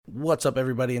What's up,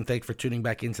 everybody, and thanks for tuning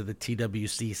back into the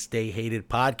TWC Stay Hated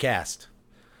podcast.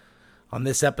 On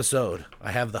this episode, I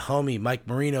have the homie Mike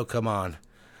Marino come on.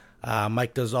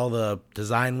 Mike does all the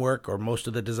design work, or most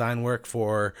of the design work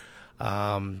for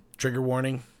Trigger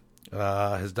Warning.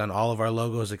 Has done all of our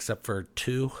logos except for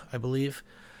 2, I believe.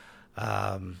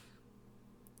 So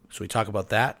we talk about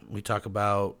that. We talk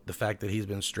about the fact that he's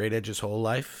been straight edge his whole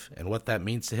life and what that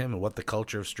means to him and what the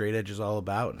culture of straight edge is all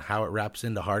about and how it wraps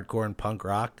into hardcore and punk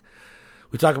rock.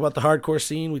 We talk about the hardcore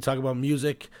scene. We talk about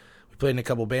music. We played in a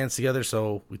couple bands together,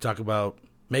 so we talk about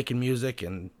making music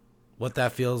and what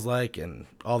that feels like and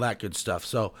all that good stuff.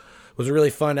 So it was a really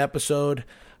fun episode.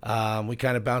 We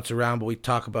kind of bounce around, but we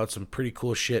talk about some pretty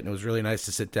cool shit, and it was really nice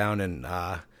to sit down and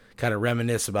kind of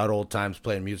reminisce about old times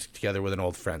playing music together with an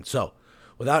old friend. So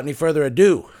without any further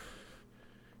ado,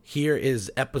 here is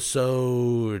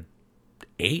episode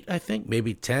 8, I think,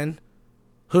 maybe 10.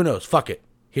 Who knows? Fuck it.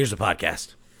 Here's the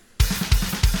podcast.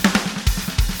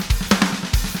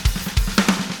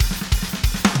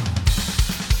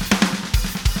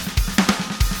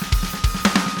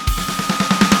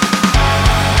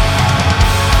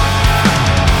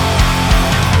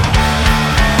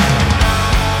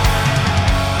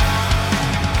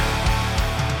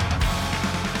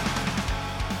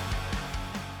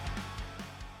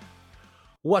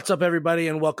 What's up, everybody,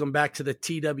 and welcome back to the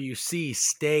TWC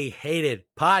Stay Hated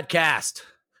podcast.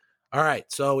 All right,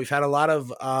 so we've had a lot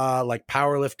of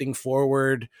powerlifting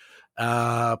forward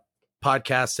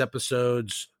podcast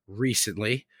episodes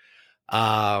recently.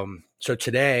 So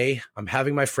today I'm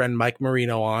having my friend Mike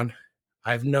Marino on.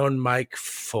 I've known Mike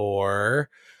for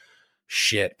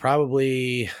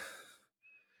probably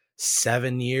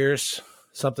 7 years,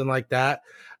 something like that.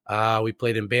 We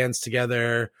played in bands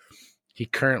together. He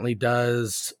currently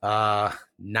does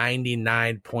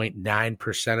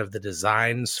 99.9% of the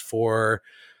designs for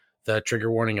the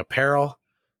Trigger Warning apparel.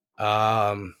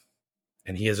 And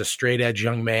he is a straight edge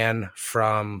young man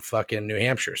from fucking New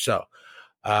Hampshire. So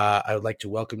I would like to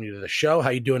welcome you to the show. How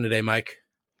you doing today, Mike?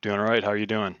 Doing all right. How are you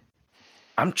doing?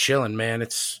 I'm chilling, man.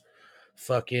 It's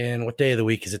fucking, what day of the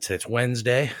week is it today? It's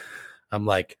Wednesday. I'm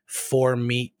like 4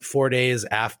 days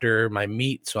after my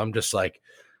meet. So I'm just like,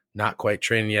 not quite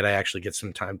training yet. I actually get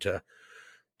some time to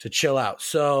chill out.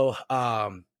 So,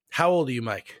 how old are you,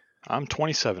 Mike? I'm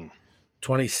 27.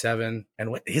 27.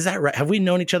 And what is that right? Have we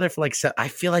known each other for I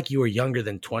feel like you were younger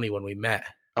than 20 when we met.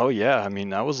 Oh yeah. I mean,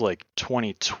 that was like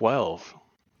 2012.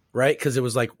 Right? Because it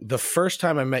was like the first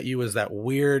time I met you was that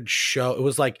weird show. It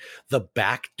was like the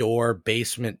backdoor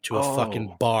basement to a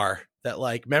fucking bar. That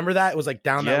remember that? It was like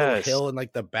down that little hill in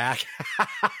like the back.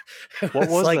 What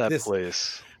was like that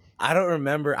place? I don't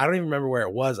remember. I don't even remember where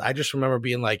it was. I just remember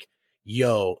being like,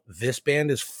 yo, this band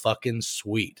is fucking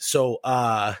sweet. So,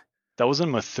 that was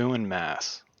in Methuen,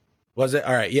 Mass. Was it?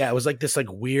 All right. Yeah. It was like this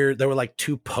weird, there were like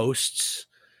 2 posts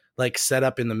set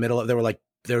up in the middle. There was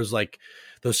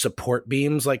those support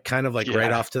beams,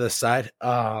 right off to the side.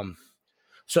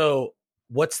 So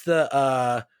what's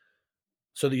the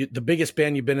biggest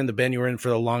band you've been in, the band you were in for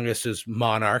the longest is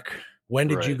Monarch. When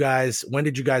did you guys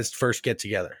first get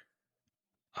together?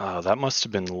 That must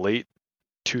have been late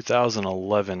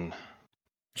 2011.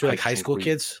 So like high school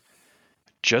kids?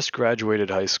 Just graduated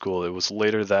high school. It was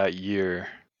later that year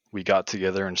we got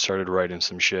together and started writing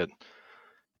some shit.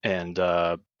 And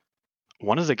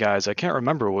one of the guys, I can't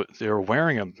remember what they were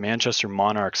wearing, a Manchester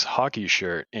Monarchs hockey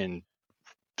shirt, and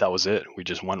that was it. We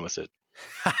just went with it.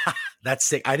 That's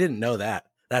sick. I didn't know that.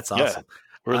 That's awesome. Yeah.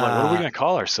 We're like, what are we going to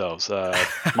call ourselves?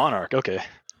 Monarch. Okay.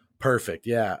 Perfect.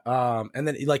 Yeah. And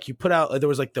then you put out, there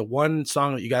was the one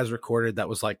song that you guys recorded that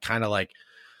was kind of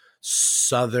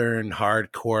Southern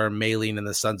hardcore, Maylene and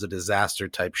the Sons of Disaster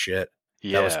type shit.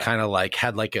 Yeah. That was kind of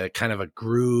had a kind of a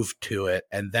groove to it.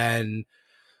 And then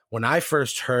when I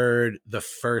first heard the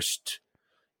first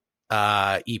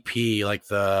EP,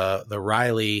 the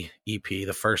Riley EP,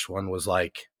 the first one was I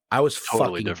was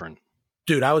totally fucking different.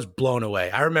 Dude, I was blown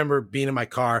away. I remember being in my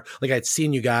car, I'd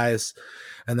seen you guys,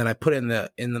 and then I put it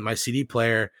in my CD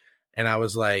player, and I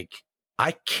was like,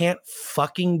 I can't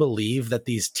fucking believe that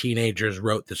these teenagers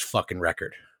wrote this fucking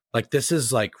record. This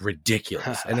is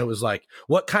ridiculous. And it was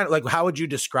what kind of how would you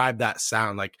describe that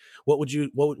sound? What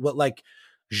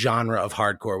genre of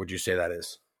hardcore would you say that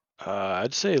is?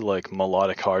 I'd say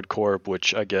melodic hardcore,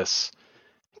 which I guess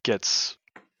gets,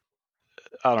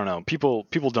 I don't know. People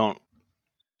don't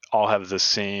all have the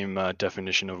same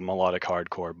definition of melodic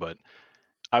hardcore, but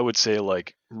I would say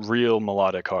real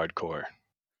melodic hardcore.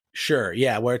 Sure.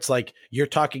 Yeah. Where it's you're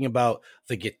talking about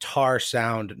the guitar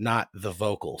sound, not the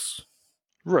vocals.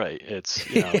 Right. It's,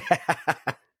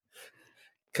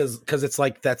 cause it's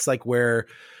that's where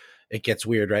it gets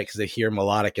weird, right? Because they hear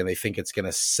melodic and they think it's going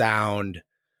to sound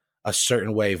a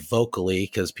certain way vocally,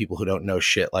 because people who don't know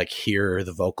shit like hear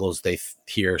the vocals, they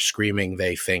hear screaming,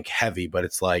 they think heavy, but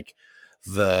it's like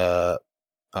the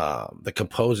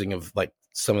composing of like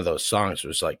some of those songs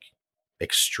was like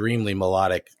extremely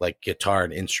melodic, like guitar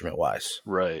and instrument wise.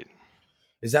 Right.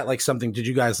 Is that like something, did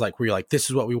you guys like, were you like, this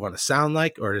is what we want to sound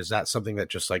like, or is that something that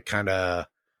just like kind of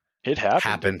it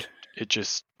happened? It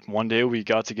just, one day we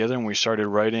got together and we started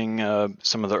writing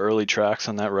some of the early tracks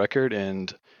on that record,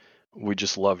 and we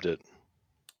just loved it.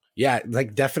 Yeah,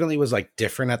 like definitely was like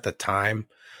different at the time.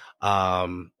 I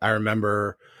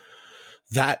remember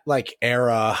that like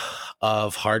era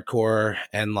of hardcore,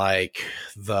 and like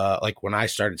when I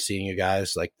started seeing you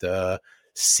guys, like the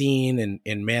scene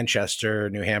in Manchester,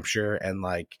 New Hampshire, and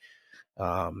like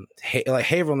like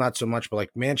Haverhill not so much, but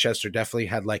like Manchester definitely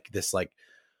had like this like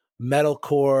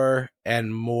metalcore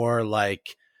and more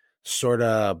like sort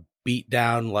of beat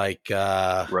down like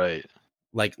right,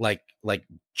 like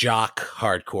jock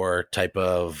hardcore type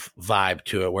of vibe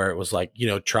to it, where it was like, you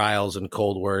know, Trials and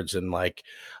Cold Words and like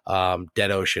Dead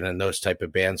Ocean and those type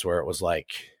of bands, where it was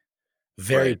like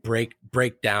very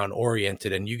breakdown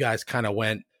oriented, and you guys kind of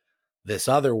went this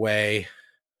other way.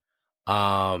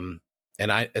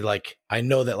 And I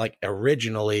know that like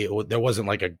originally there wasn't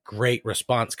like a great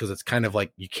response, because it's kind of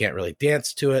like you can't really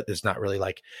dance to it. There's not really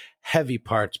like heavy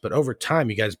parts, but over time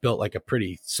you guys built like a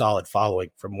pretty solid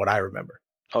following from what I remember.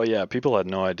 Oh yeah, people had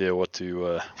no idea what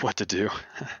to do.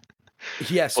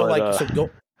 Yeah, so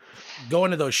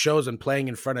going to those shows and playing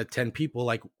in front of 10 people,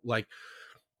 like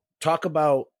talk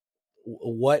about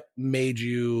what made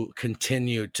you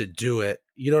continue to do it.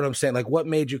 You know what I'm saying? Like what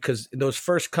made you, because those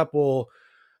first couple,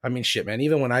 I mean, shit, man,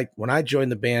 even when I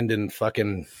joined the band in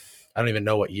fucking, I don't even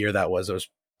know what year that was. It was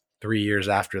 3 years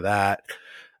after that.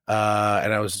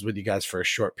 And I was with you guys for a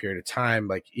short period of time.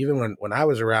 Like even when I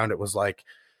was around, it was like,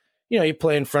 you know, you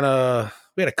play in front of,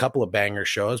 we had a couple of banger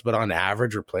shows, but on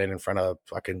average we're playing in front of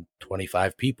fucking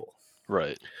 25 people.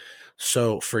 Right.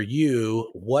 So for you,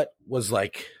 what was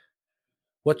like,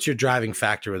 what's your driving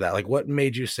factor with that? Like what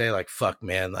made you say like, fuck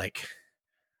man, like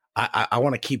I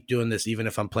want to keep doing this even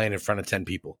if I'm playing in front of 10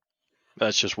 people?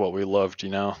 That's just what we loved, you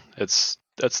know. That's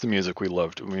the music we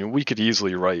loved. I mean, we could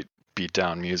easily write beat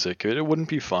down music. It wouldn't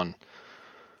be fun.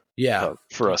 Yeah.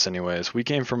 For us anyways. We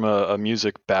came from a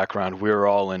music background. We were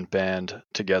all in band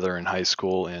together in high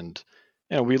school, and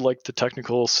you know, we liked the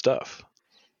technical stuff.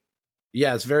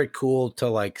 Yeah, it's very cool to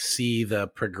like see the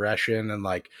progression, and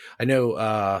like I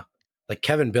know like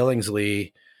Kevin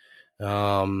Billingsley,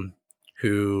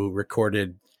 who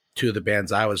recorded 2 of the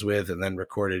bands I was with and then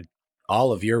recorded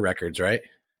all of your records, right?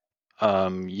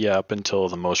 Yeah, up until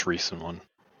the most recent one.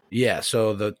 Yeah,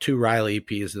 so the 2 Riley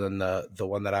EPs and then the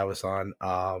one that I was on,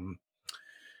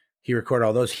 he recorded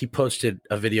all those. He posted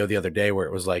a video the other day where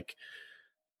it was like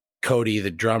Cody,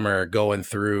 the drummer, going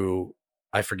through,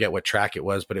 I forget what track it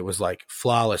was, but it was like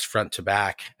flawless front to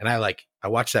back. And I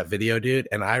watched that video, dude,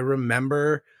 and I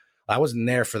remember I wasn't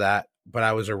there for that, but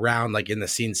I was around like in the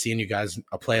scene, seeing you guys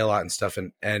play a lot and stuff.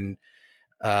 And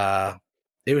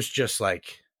it was just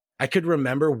like, I could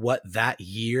remember what that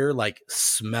year like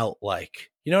smelt like.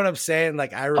 You know what I'm saying?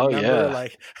 Like I remember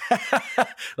like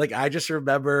like I just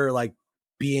remember like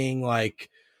being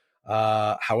like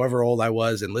however old I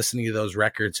was and listening to those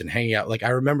records and hanging out. Like I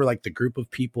remember like the group of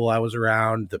people I was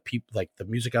around, the people, like the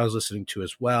music I was listening to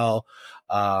as well.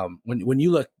 When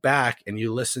you look back and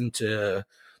you listen to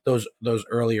those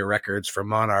earlier records from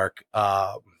Monarch,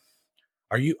 are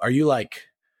you like,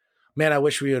 man, I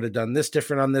wish we would have done this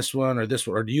different on this one or this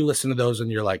one? Or do you listen to those and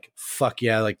you're like, fuck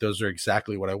yeah, like those are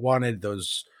exactly what I wanted.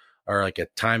 Those are like a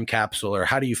time capsule? Or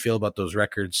how do you feel about those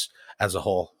records as a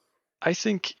whole? I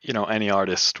think, you know, any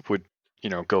artist would, you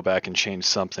know, go back and change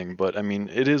something, but I mean,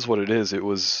 it is what it is. It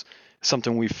was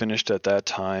something we finished at that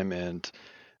time, and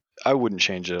I wouldn't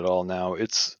change it at all now.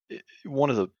 It's one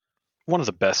of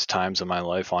the best times of my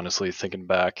life, honestly, thinking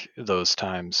back those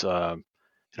times, you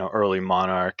know, early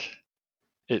Monarch.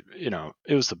 It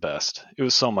was the best. It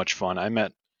was so much fun. I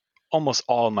met almost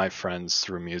all of my friends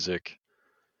through music.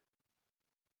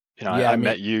 You know, I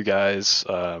met you guys.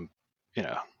 You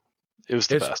know, it was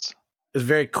the best. It's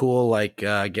very cool, like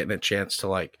getting a chance to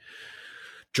like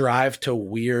drive to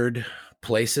weird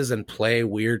places and play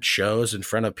weird shows in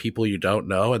front of people you don't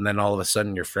know, and then all of a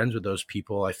sudden you're friends with those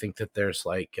people. I think that there's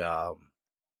like,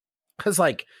 because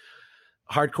like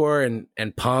hardcore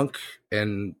and punk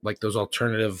and like those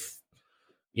alternative,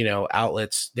 you know,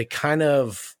 outlets, they kind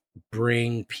of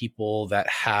bring people that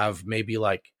have maybe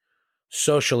like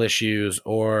social issues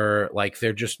or like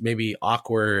they're just maybe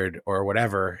awkward or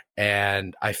whatever.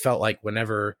 And I felt like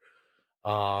whenever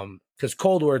because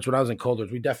Cold Words, when I was in Cold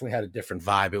Words, we definitely had a different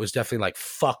vibe. It was definitely like,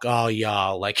 fuck all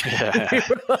y'all. Like, Yeah.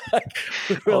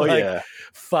 we were Oh like, yeah.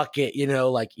 fuck it, you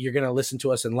know, like you're going to listen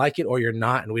to us and like it or you're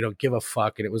not. And we don't give a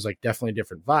fuck. And it was like definitely a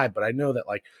different vibe. But I know that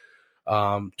like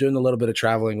doing a little bit of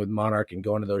traveling with Monarch and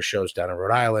going to those shows down in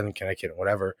Rhode Island and Connecticut and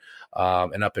whatever,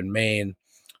 and up in Maine,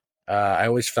 I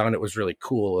always found it was really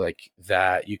cool, like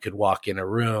that you could walk in a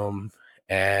room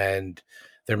and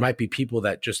there might be people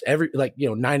that just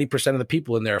 90% of the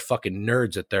people in there are fucking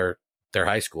nerds at their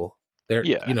high school. They're,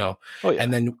 Yeah. you know, Oh yeah.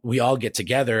 and then we all get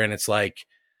together and it's like,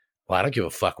 well, I don't give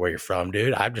a fuck where you're from,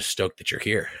 dude. I'm just stoked that you're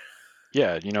here.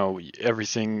 Yeah,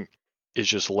 everything is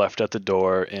just left at the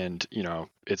door, and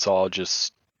it's all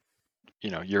just,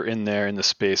 you're in there in the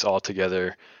space all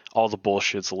together. All the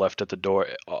bullshit's left at the door.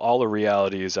 All the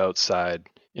reality is outside.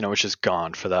 It's just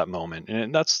gone for that moment,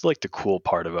 and that's like the cool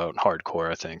part about hardcore,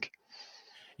 I think.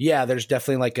 Yeah, there's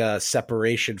definitely like a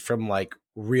separation from like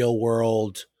real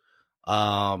world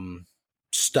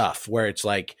stuff where it's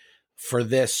like for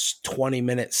this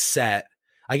 20-minute set,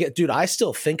 I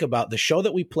still think about the show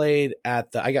that we played I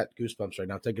got goosebumps right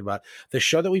now thinking about the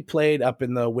show that we played up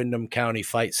in the Windham County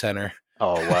Fight Center.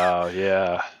 Oh, wow.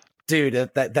 Yeah. Dude,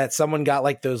 that someone got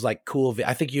like those like cool,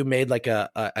 I think you made like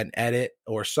an edit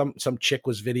or some chick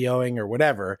was videoing or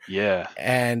whatever. Yeah.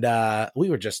 And we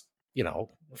were just,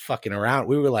 fucking around.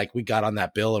 We were like, we got on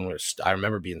that bill and I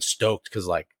remember being stoked because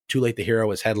like Too Late to Hero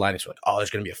was headlining. So like, oh, there's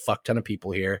going to be a fuck ton of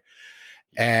people here.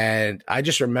 And I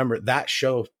just remember that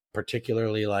show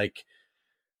particularly, like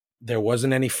there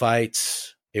wasn't any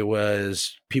fights. It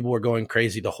was, people were going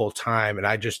crazy the whole time. And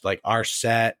I just like our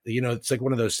set, it's like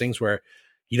one of those things where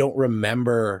you don't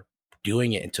remember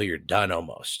doing it until you're done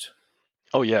almost.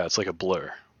 Oh yeah. It's like a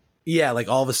blur. Yeah. Like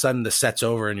all of a sudden the set's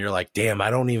over and you're like, damn, I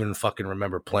don't even fucking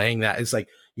remember playing that. It's like,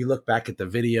 you look back at the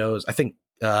videos. I think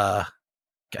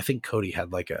Cody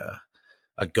had like a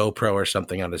GoPro or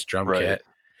something on his drum kit.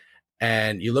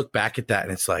 And you look back at that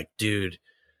and it's like, dude,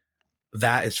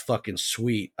 that is fucking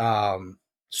sweet.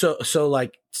 So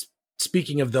like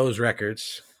speaking of those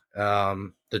records,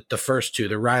 the first two,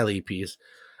 the Riley EPs,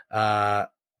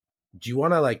 do you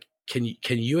want to like, can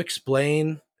you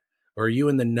explain, or are you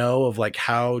in the know of like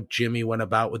how Jimmy went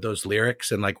about with those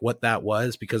lyrics and like what that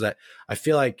was? Because I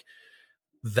feel like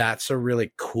that's a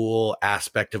really cool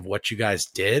aspect of what you guys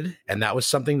did. And that was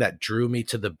something that drew me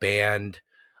to the band.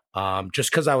 Just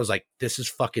because I was like, this is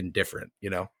fucking different,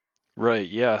 Right.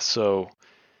 Yeah. So,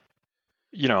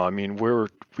 I mean,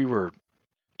 we were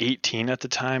 18 at the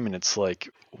time, and it's like,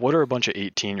 what are a bunch of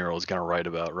 18-year-olds going to write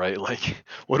about, right? Like,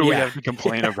 what do we have to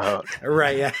complain about?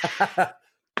 Right. Yeah.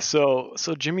 So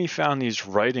Jimmy found these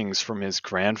writings from his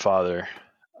grandfather,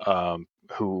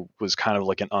 who was kind of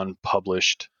like an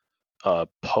unpublished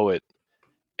poet,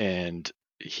 and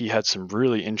he had some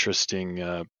really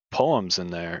interesting poems in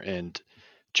there, and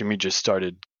Jimmy just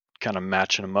started kind of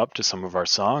matching them up to some of our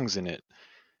songs, and it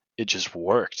just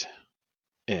worked.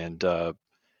 And I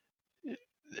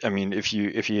mean, if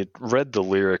you had read the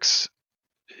lyrics,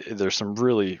 there's some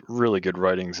really, really good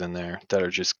writings in there that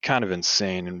are just kind of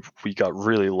insane, and we got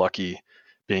really lucky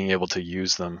being able to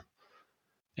use them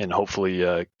and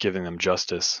hopefully giving them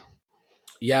justice.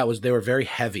 Yeah, they were very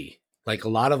heavy. Like a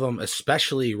lot of them,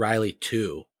 especially Riley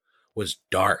 2, was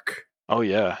dark. Oh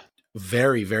yeah.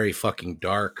 Very, very fucking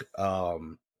dark.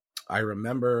 I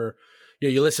remember,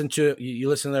 you listen to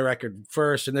the record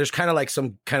first, and there's kind of like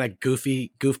some kind of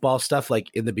goofball stuff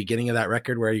like in the beginning of that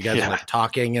record where you guys are like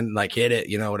talking and like hit it,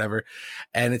 whatever.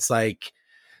 And it's like,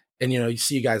 and you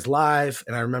see you guys live,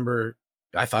 and I remember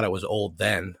I thought I was old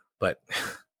then, but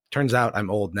turns out I'm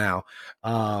old now.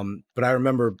 But I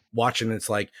remember watching, it's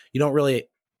like you don't really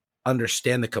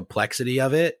understand the complexity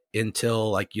of it until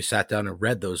like you sat down and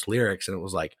read those lyrics, and it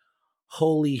was like,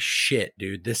 holy shit,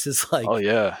 dude, this is like, oh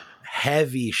yeah,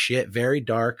 heavy shit, very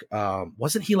dark.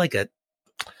 Wasn't he like a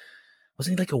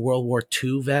World War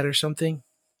II vet or something?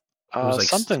 It was like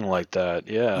something like that.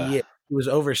 Yeah, he was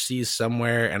overseas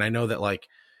somewhere, and I know that like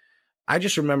I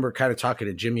just remember kind of talking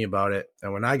to Jimmy about it,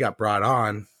 and when I got brought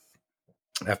on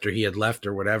after he had left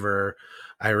or whatever,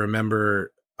 I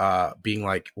remember being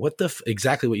like, what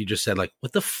exactly what you just said, like,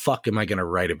 what the fuck am I going to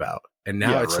write about? And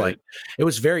now it's like, it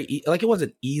was very, like, it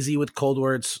wasn't easy with Cold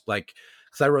Words, like,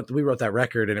 because we wrote that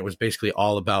record and it was basically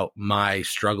all about my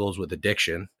struggles with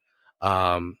addiction.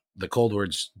 The Cold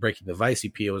Words Breaking the Vice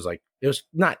EP, it was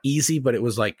not easy, but it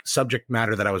was like subject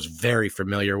matter that I was very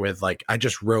familiar with. Like I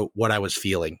just wrote what I was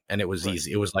feeling, and it was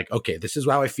easy. It was like, okay, this is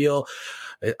how I feel.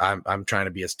 I'm trying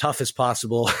to be as tough as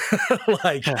possible.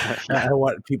 Like I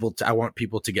want people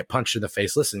to get punched in the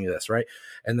face listening to this, right?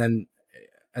 And then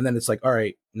And then it's like, all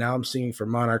right, now I'm singing for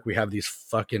Monarch. We have these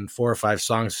fucking 4 or 5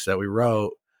 songs that we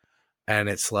wrote. And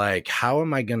it's like, how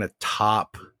am I going to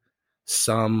top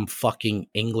some fucking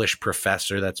English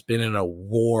professor that's been in a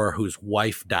war whose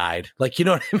wife died? Like, you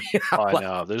know what I mean? I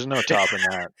know. There's no topping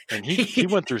that. And he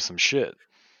went through some shit.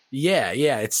 Yeah,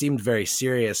 it seemed very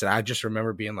serious. And I just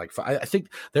remember being like, I think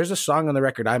there's a song on the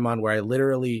record I'm on where I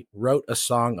literally wrote a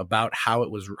song about how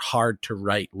it was hard to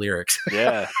write lyrics.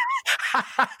 Yeah.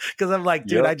 Because I'm like,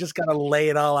 dude, I just got to lay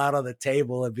it all out on the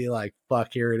table and be like,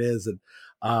 fuck, here it is. And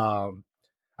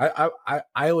I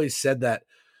always said that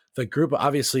the group,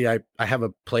 obviously, I have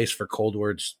a place for Cold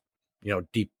Words,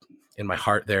 deep in my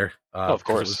heart there. Of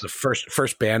course. It was the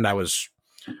first band I was,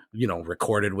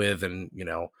 recorded with and,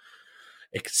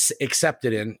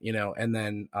 accepted in, and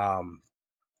then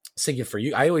singing for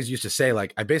you. I always used to say,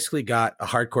 like, I basically got a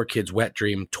Hardcore Kids wet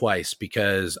dream twice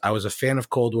because I was a fan of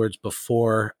Cold Words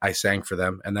before I sang for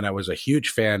them. And then I was a huge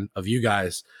fan of you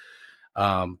guys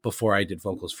before I did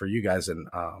vocals for you guys. And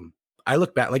I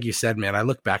look back, like you said, man, I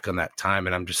look back on that time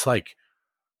and I'm just like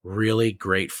really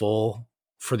grateful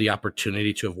for the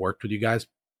opportunity to have worked with you guys,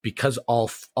 because all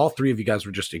 3 of you guys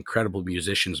were just incredible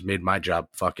musicians, made my job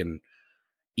fucking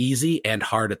easy and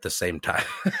hard at the same time.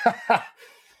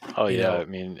 Oh yeah. I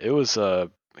mean, it was a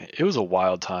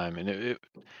wild time. And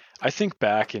I think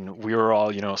back and we were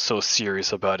all, so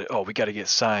serious about it. Oh, we got to get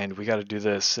signed. We got to do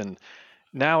this. And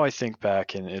now I think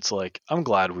back and it's like, I'm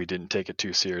glad we didn't take it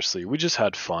too seriously. We just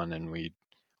had fun, and we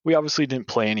obviously didn't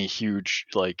play any huge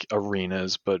like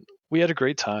arenas, but we had a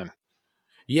great time.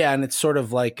 Yeah. And it's sort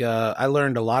of like, I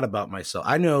learned a lot about myself.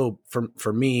 I know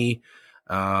for me,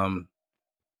 and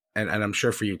I'm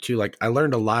sure for you too, like I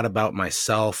learned a lot about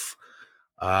myself,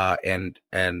 and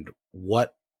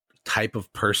what type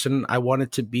of person I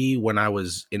wanted to be when I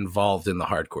was involved in the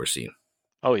hardcore scene.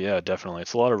 Oh yeah, definitely.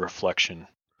 It's a lot of reflection.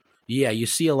 Yeah. You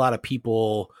see a lot of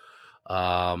people,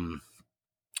 from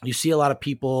a lot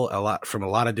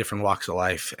of different walks of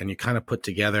life, and you kind of put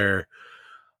together,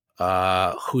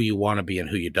 who you want to be and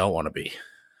who you don't want to be.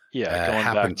 Yeah.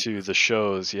 Going back to the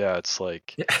shows. Yeah. It's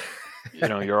like,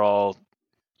 you're all,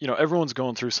 everyone's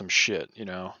going through some shit,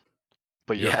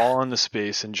 but you're all in the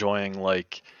space enjoying,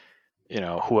 like,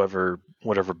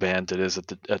 whatever band it is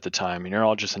at the time, and you're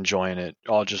all just enjoying it,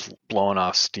 all just blowing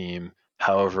off steam,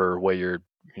 however way you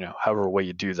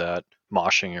do that,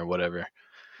 moshing or whatever.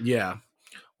 Yeah.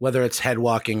 Whether it's head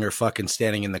walking or fucking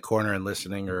standing in the corner and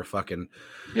listening, or fucking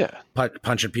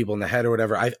punching people in the head or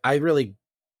whatever.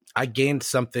 I gained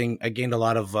something. I gained a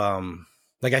lot of,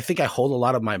 like, I think I hold a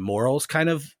lot of my morals kind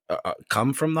of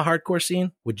come from the hardcore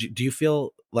scene. Do you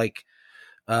feel like,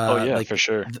 like, for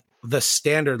sure. The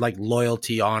standard, like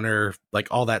loyalty, honor, like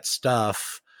all that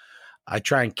stuff, I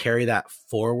try and carry that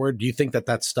forward. Do you think that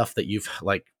that's stuff that you've,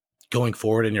 like, going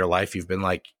forward in your life, you've been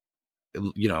like,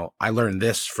 I learned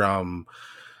this from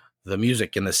the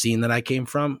music and the scene that I came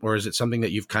from? Or is it something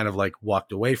that you've kind of like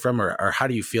walked away from, or how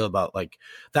do you feel about like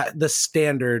that, the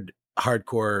standard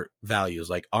hardcore values,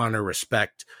 like honor,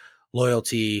 respect,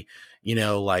 loyalty,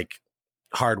 like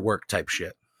hard work type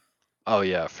shit? Oh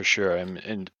yeah, for sure.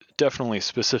 And definitely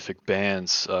specific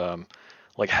bands,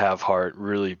 like Have Heart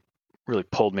really, really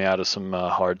pulled me out of some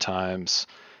hard times.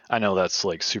 I know that's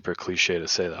like super cliche to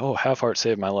say that, oh, Have Heart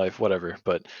saved my life, whatever.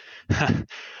 But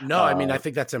no, I mean, I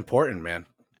think that's important, man.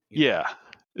 Yeah,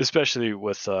 especially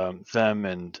with them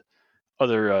and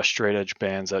other straight edge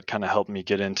bands that kind of helped me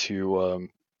get into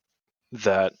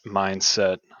that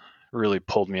mindset, really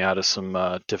pulled me out of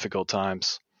some difficult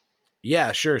times.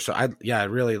 Yeah, sure. So I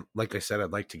really, like I said,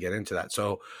 I'd like to get into that.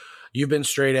 So you've been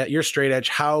you're straight edge.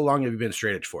 How long have you been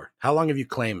straight edge for? How long have you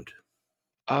claimed?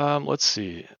 Let's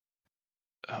see.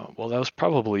 Well, that was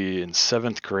probably in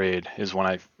 7th grade is when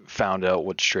I found out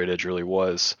what straight edge really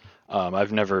was.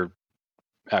 I've never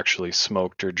actually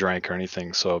smoked or drank or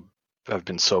anything, so I've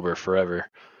been sober forever.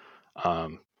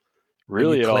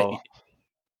 Really,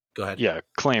 Go ahead. Yeah,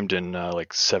 claimed in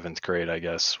like 7th grade, I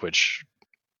guess, which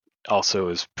also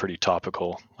is pretty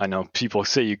topical. I know people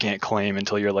say you can't claim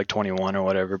until you're like 21 or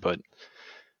whatever, but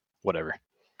whatever.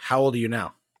 How old are you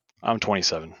now? I'm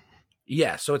 27.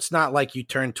 Yeah, so it's not like you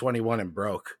turned 21 and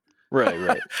broke.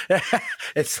 Right.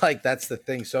 It's like, that's the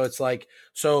thing. So it's like,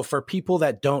 so for people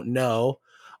that don't know,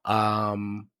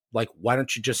 like, why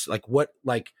don't you just like, what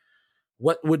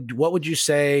would you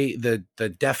say the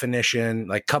definition,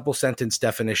 like couple sentence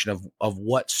definition of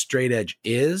what straight edge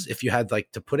is, if you had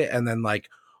like to put it, and then like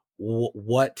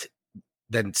what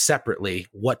then separately,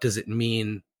 what does it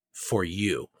mean for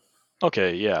you?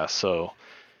 Okay, yeah. So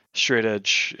straight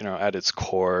edge, at its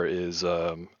core is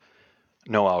no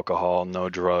alcohol, no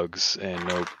drugs, and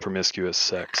no promiscuous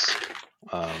sex.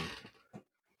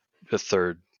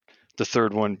 the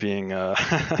third one being Yeah,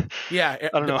 I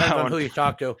it don't know depends how on who you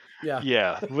talk to. Yeah.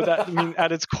 yeah, with that, I mean,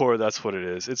 at its core, that's what it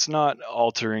is. It's not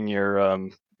altering your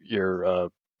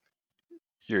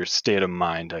state of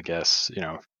mind, I guess.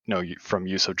 From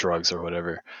use of drugs or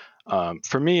whatever.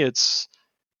 For me, it's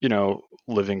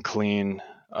living clean,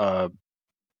 uh,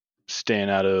 staying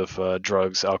out of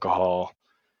drugs, alcohol.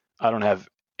 I don't have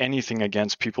anything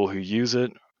against people who use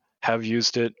it, have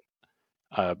used it.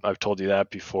 I've told you that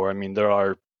before. I mean, there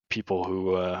are people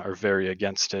who are very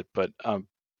against it, but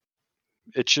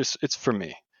it's for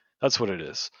me. That's what it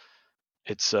is.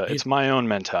 Do you It's my own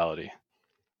mentality.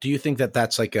 do you think that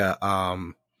that's like a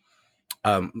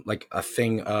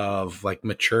thing of like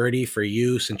maturity for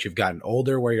you since you've gotten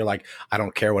older, where you're like, I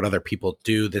don't care what other people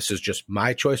do, this is just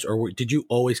my choice? Or did you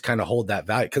always kind of hold that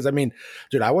value? Because I mean,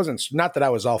 dude, I wasn't, not that I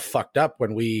was all fucked up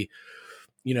when we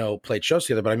played shows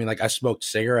together, but I mean, like, I smoked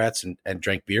cigarettes and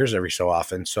drank beers every so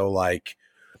often. So like,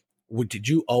 did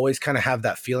you always kind of have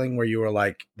that feeling where you were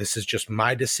like, this is just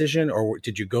my decision? Or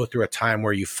did you go through a time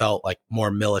where you felt like more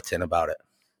militant about it?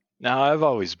 Now, I've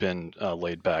always been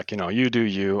laid back. You do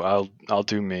you. I'll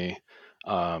do me.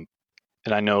 Um,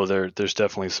 and I know there's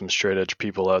definitely some straight edge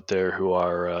people out there who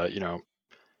are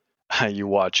you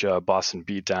watch Boston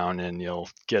Beatdown and you'll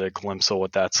get a glimpse of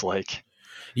what that's like.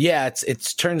 Yeah,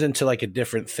 it's turns into like a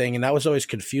different thing, and that was always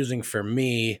confusing for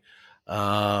me.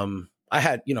 I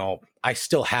had, I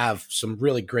still have some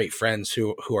really great friends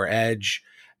who are edge,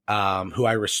 who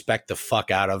I respect the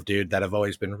fuck out of, dude, that have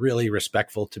always been really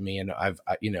respectful to me, and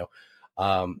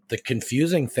the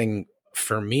confusing thing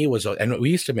for me was, and we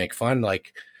used to make fun,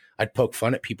 like, I'd poke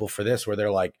fun at people for this, where they're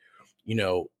like,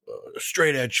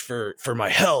 straight edge for my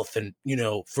health and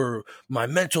for my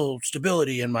mental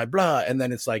stability and my blah, and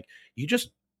then it's like, you just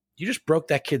broke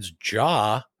that kid's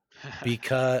jaw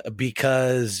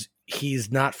because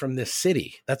he's not from this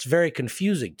city. That's very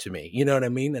confusing to me. You know what I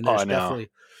mean? And Oh, there's I know. definitely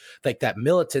like that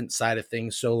militant side of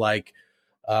things. So like,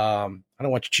 I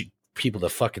don't want people to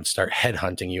fucking start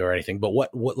headhunting you or anything, but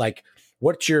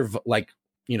what's your, like,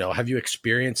 have you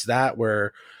experienced that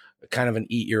where kind of an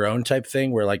eat your own type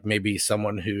thing, where like maybe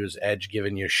someone who's edge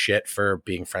giving you shit for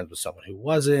being friends with someone who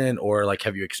wasn't, or like,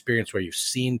 have you experienced where you've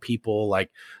seen people like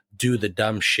do the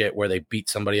dumb shit where they beat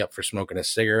somebody up for smoking a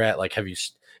cigarette? Like, have you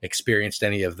experienced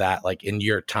any of that, like, in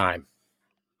your time?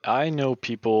 I know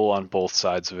people on both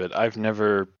sides of it. I've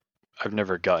never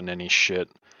gotten any shit,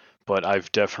 but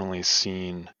I've definitely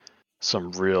seen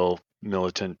some real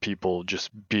militant people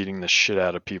just beating the shit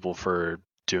out of people for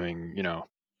doing,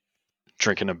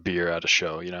 drinking a beer at a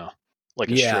show, like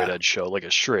a straight Yeah, edge show, like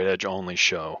a straight edge only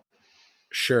show.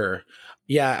 sure.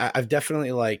 Yeah, I've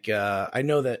definitely like, I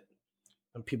know that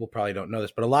people probably don't know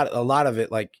this, but a lot of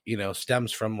it, like,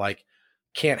 stems from like,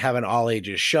 can't have an all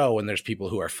ages show when there's people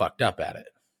who are fucked up at it.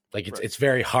 Like, it's Right. it's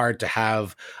very hard to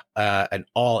have an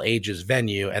all ages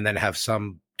venue and then have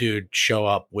some dude show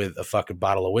up with a fucking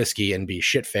bottle of whiskey and be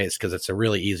shit faced, because it's a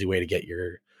really easy way to get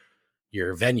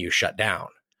your venue shut down.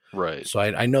 Right. So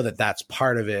I know that that's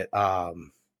part of it.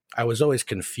 I was always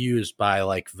confused by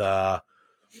like the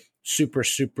super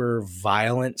super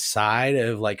violent side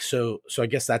of like, so I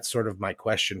guess that's sort of my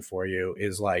question for you,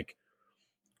 is like,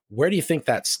 where do you think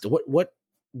that's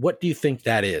what do you think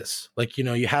that is? Like,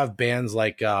 you have bands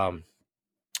like I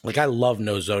love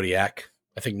No Zodiac.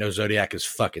 I think No Zodiac is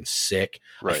fucking sick.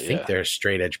 I Right. think Yeah. they're a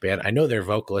straight edge band. I know their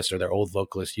vocalist, or their old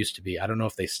vocalist, used to be. I don't know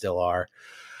if they still are.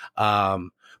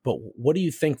 But what do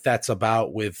you think that's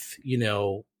about with,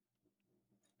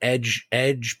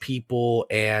 edge people,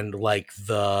 and like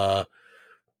the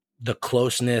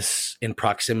closeness in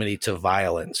proximity to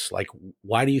violence? Like,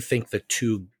 why do you think the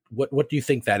two, what do you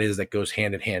think that is that goes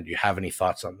hand in hand? Do you have any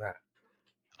thoughts on that?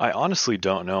 I honestly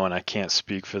don't know, and I can't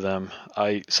speak for them.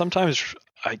 I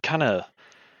kind of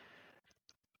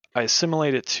I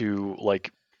assimilate it to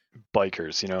like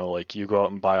bikers, like you go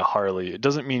out and buy a Harley. It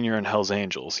doesn't mean you're in Hell's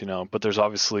Angels, but there's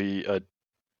obviously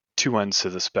two ends to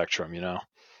the spectrum.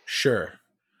 Sure.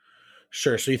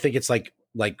 Sure. So you think it's like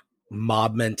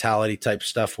mob mentality type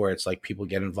stuff, where it's like people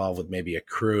get involved with maybe a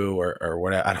crew or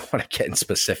whatever. I don't want to get in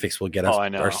specifics. We'll get us. Oh, I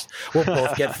know. We'll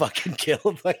both get fucking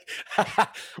killed. Like,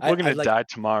 We're gonna like, die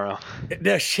tomorrow.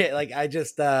 no shit. Like, I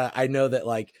just I know that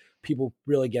like people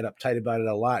really get uptight about it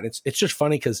a lot. And it's just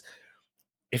funny because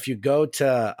if you go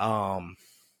to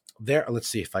there, let's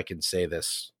see if I can say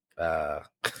this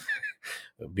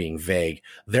being vague.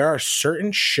 There are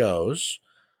certain shows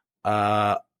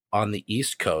on the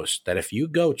East Coast that if you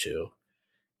go to,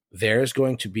 there's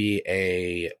going to be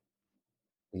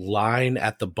line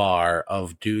at the bar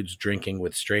of dudes drinking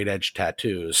with straight edge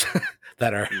tattoos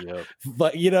that are, Yep.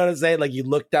 but you know what I'm saying? Like you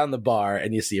look down the bar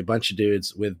and you see a bunch of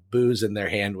dudes with booze in their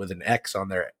hand with an X on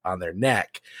their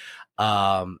neck.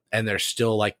 And they're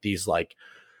still like these like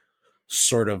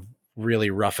sort of really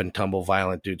rough and tumble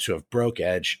violent dudes who have broke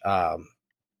edge.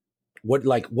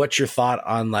 What's your thought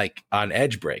on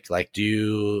edge break? Like, do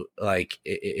you like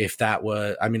if that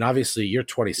was, I mean, obviously you're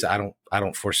 20. I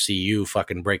don't foresee you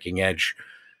fucking breaking edge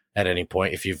at any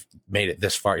point. If you've made it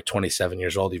this far, you're 27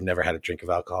 years old, you've never had a drink of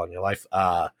alcohol in your life.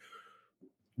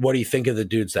 What do you think of the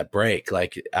dudes that break?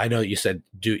 Like, I know you said,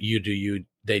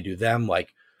 they do them.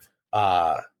 Like,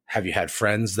 have you had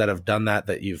friends that have done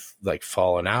that you've like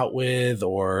fallen out with,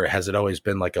 or has it always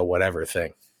been like a whatever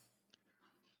thing?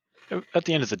 At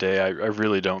the end of the day, I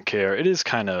really don't care. It is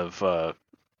kind of, I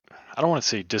don't want to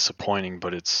say disappointing,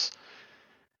 but it's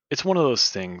one of those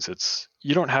things.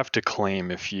 You don't have to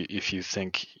claim if you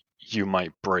think you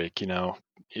might break,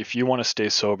 if you want to stay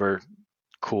sober,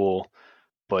 cool.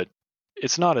 But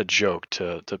it's not a joke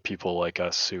to people like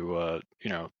us who,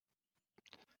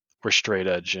 we're straight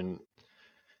edge. And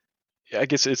I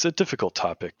guess it's a difficult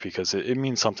topic because it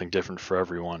means something different for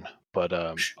everyone. But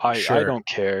I don't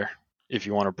care if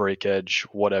you want to break edge,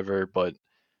 whatever, but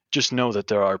just know that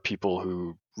there are people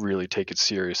who really take it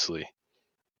seriously.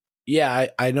 Yeah,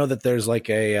 I know that there's like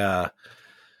there's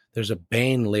a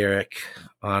Bane lyric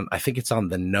on, I think it's on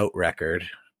the Note record,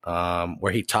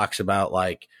 where he talks about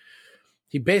like,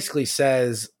 he basically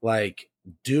says like,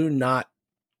 do not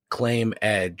claim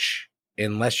edge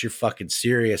unless you're fucking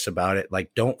serious about it.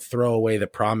 Like, don't throw away the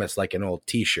promise like an old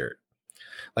t-shirt.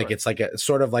 Like, right. It's like a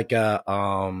sort of like a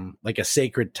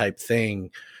sacred type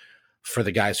thing for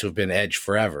the guys who have been edge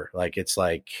forever. Like, it's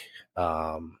like,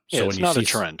 so it's when you not see a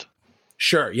trend.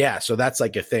 Sure. Yeah. So that's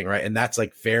like a thing, right? And that's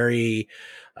like very,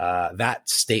 that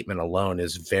statement alone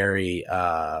is very,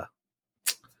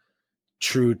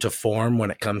 true to form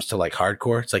when it comes to like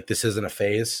hardcore. It's like, this isn't a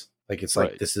phase. Like, it's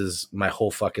like, This is my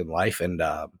whole fucking life. And,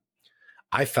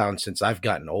 I found since I've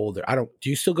gotten older, do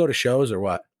you still go to shows or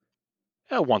what?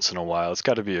 Yeah, once in a while. It's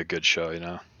got to be a good show,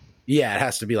 Yeah, it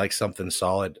has to be like something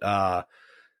solid. I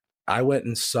went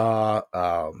and saw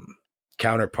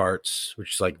Counterparts,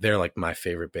 which is like, they're like my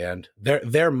favorite band.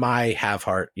 They're my Have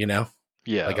Heart, Yeah.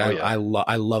 Like I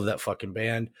love that fucking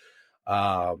band.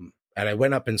 And I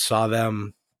went up and saw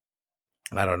them,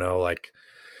 I don't know, like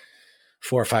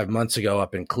 4 or 5 months ago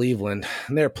up in Cleveland,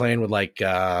 and they're playing with like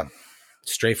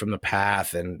Stray from the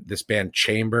Path and this band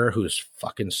Chamber, who's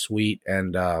fucking sweet,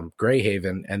 and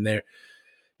Greyhaven, and they're,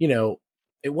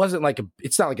 it wasn't like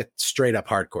it's not like a straight up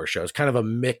hardcore show. It's kind of a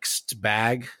mixed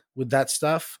bag with that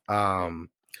stuff.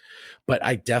 But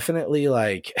I definitely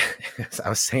like, I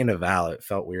was saying to Val, it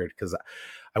felt weird because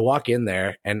I walk in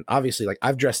there and obviously like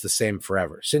I've dressed the same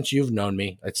forever since you've known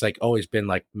me. It's like always been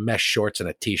like mesh shorts and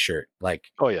a t-shirt.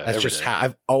 Like, oh yeah, that's just how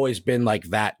I've always been like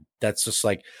that. That's just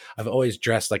like, I've always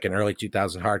dressed like an early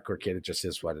 2000 hardcore kid. It just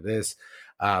is what it is.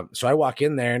 So I walk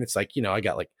in there and it's like, I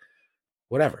got like,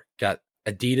 whatever, got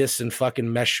Adidas and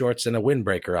fucking mesh shorts and a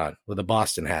windbreaker on with a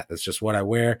Boston hat. That's just what I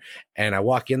wear. And I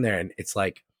walk in there and it's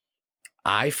like,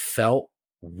 I felt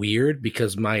weird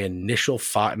because my initial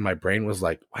thought in my brain was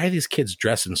like, why are these kids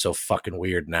dressing so fucking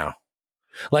weird now?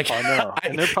 Like, oh, no.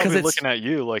 And they're probably looking at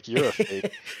you like you're a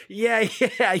fake. yeah.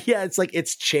 It's like,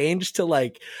 it's changed to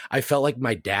like, I felt like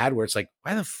my dad, where it's like,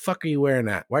 why the fuck are you wearing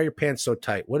that? Why are your pants so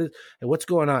tight? What's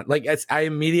going on? Like, I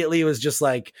immediately was just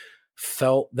like,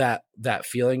 felt that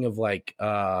feeling of like,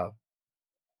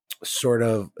 sort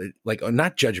of like,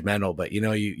 not judgmental, but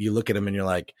you look at him and you're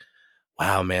like,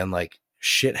 wow, man, like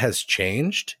shit has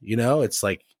changed, it's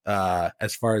like,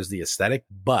 as far as the aesthetic,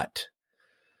 but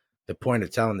the point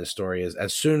of telling this story is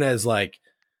as soon as like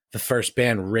the first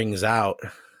band rings out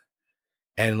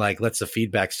and like lets the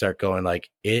feedback start going, like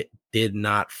it did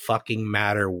not fucking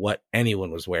matter what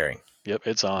anyone was wearing. Yep,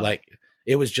 it's on. Like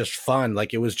it was just fun.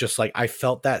 Like it was just like I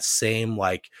felt that same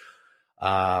like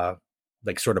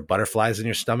sort of butterflies in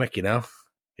your stomach,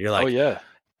 You're like, oh yeah,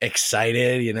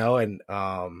 excited, and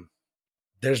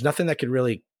there's nothing that could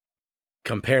really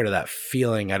compare to that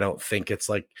feeling. I don't think. It's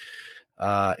like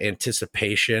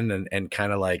anticipation and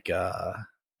kind of like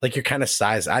you're kind of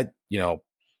sized. I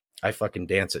fucking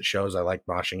dance at shows. I like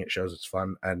moshing at shows. It's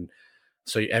fun. And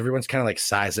so everyone's kind of like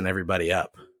sizing everybody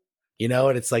up,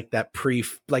 and it's like that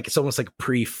it's almost like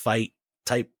pre-fight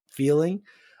type feeling.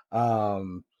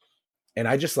 And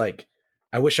I just like,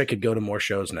 I wish I could go to more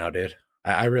shows now, dude.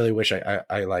 I really wish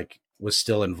I like was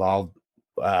still involved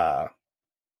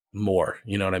more,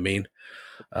 you know what I mean?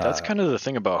 That's kind of the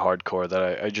thing about hardcore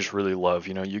that I just really love.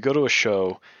 You go to a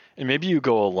show And maybe you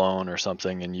go alone or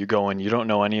something, and you go in, you don't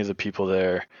know any of the people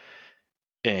there,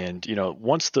 and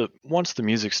once the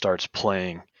music starts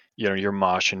playing, you're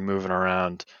moshing, moving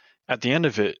around. At the end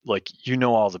of it, like,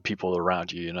 all the people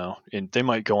around you, and they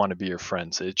might go on to be your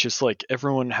friends. It's just like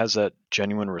everyone has that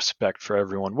genuine respect for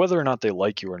everyone, whether or not they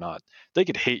like you or not. They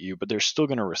could hate you, but they're still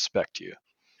going to respect you.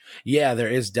 Yeah, there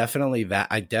is definitely that.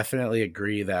 I definitely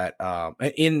agree that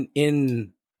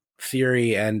in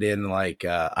theory and in like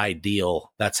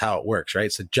ideal, that's how it works, right?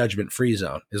 It's a judgment-free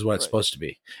zone is what it's supposed to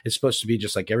be. It's supposed to be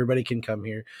just like everybody can come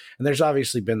here. And there's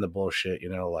obviously been the bullshit,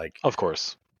 like Of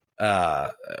course.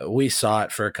 we saw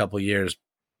it for a couple years,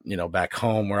 back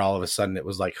home, where all of a sudden it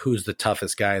was like, who's the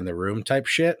toughest guy in the room type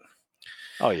shit.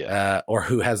 Oh yeah. Or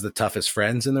who has the toughest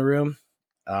friends in the room,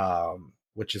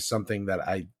 which is something that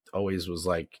I always was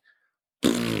like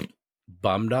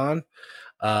bummed on.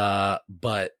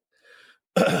 But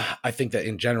I think that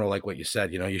in general, like what you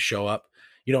said, you show up,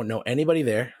 you don't know anybody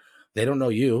there. They don't know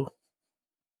you,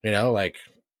 like,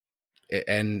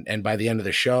 and by the end of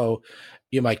the show,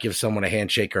 you might give someone a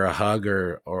handshake or a hug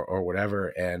or whatever.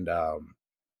 And,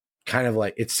 kind of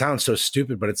like, it sounds so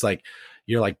stupid, but it's like,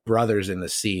 you're like brothers in the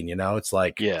scene, it's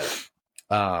like, yeah.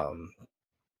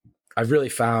 I've really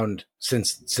found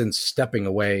since stepping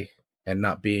away and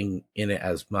not being in it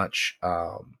as much,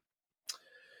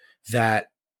 that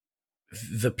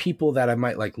the people that I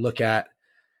might like look at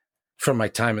from my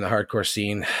time in the hardcore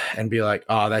scene and be like,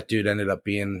 oh, that dude ended up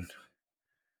being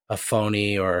a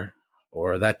phony, or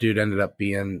that dude ended up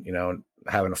being,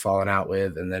 having a falling out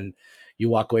with, and then you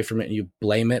walk away from it and you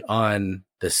blame it on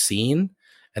the scene,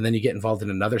 and then you get involved in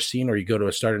another scene, or you go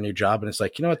to start a new job, and it's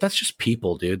like, what? That's just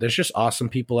people, dude. There's just awesome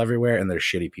people everywhere, and there's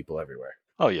shitty people everywhere.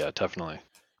 Oh yeah, definitely.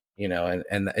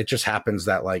 And it just happens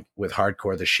that like with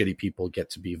hardcore, the shitty people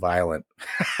get to be violent,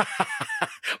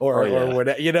 or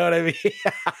whatever. You know what I mean?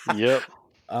 Yep.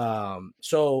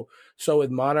 So with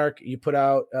Monarch, you put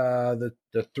out the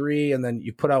 3, and then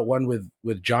you put out one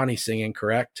with Johnny singing,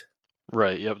 correct?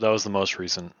 Right. Yep. That was the most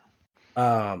recent.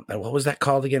 And what was that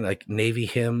called again? Like Navy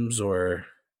Hymns, or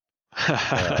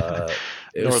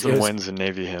Northern Winds and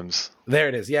Navy Hymns. There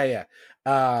it is. Yeah.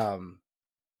 I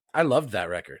loved that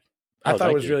record. I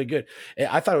thought it was really good.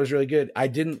 I thought it was really good. I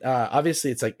didn't, obviously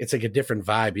it's like a different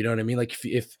vibe. You know what I mean? Like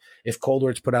if Cold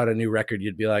Words put out a new record,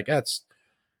 you'd be like, that's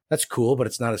cool, but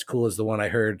it's not as cool as the one I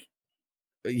heard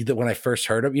when I first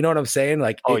heard him. You know what I'm saying?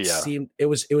 Like, it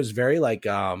was very like,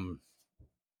 I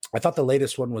thought the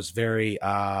latest one was very,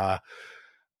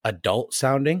 adult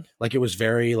sounding. Like it was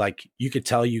very like, you could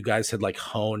tell you guys had like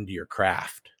honed your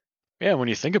craft. Yeah, when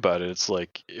you think about it, it's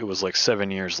like it was like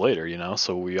 7 years later,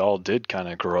 so we all did kind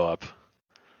of grow up.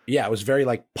 Yeah, it was very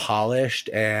like polished,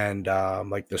 and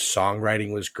like the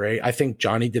songwriting was great. I think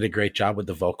Johnny did a great job with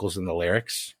the vocals and the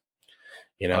lyrics.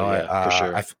 For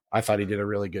sure. I thought he did a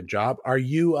really good job. Do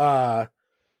you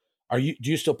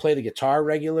still play the guitar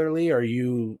regularly? Are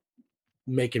you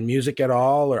making music at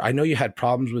all? Or I know you had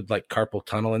problems with like carpal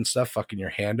tunnel and stuff fucking your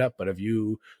hand up, but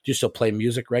do you still play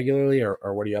music regularly, or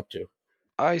what are you up to?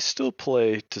 I still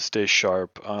play to stay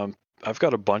sharp. I've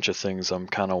got a bunch of things I'm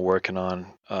kind of working on.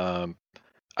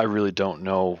 I really don't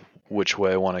know which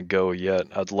way I want to go yet.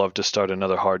 I'd love to start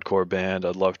another hardcore band.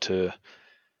 I'd love to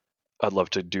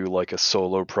do like a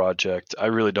solo project. I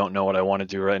really don't know what I want to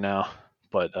do right now,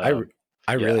 but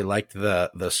I really liked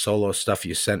the solo stuff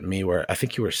you sent me, where I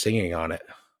think you were singing on it.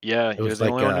 Yeah, you're the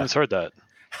only one who's heard that.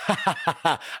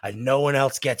 No one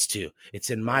else gets to. It's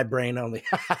in my brain only.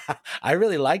 I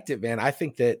really liked it, man. I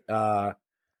think that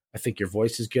I think your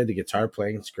voice is good. The guitar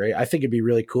playing is great. I think it'd be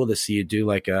really cool to see you do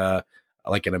like an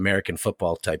American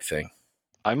football type thing.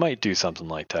 I might do something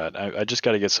like that. I just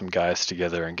got to get some guys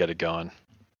together and get it going.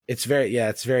 It's very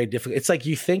difficult. It's like,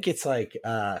 you think it's like,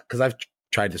 because I've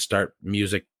tried to start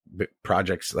music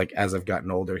projects like as I've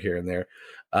gotten older here and there,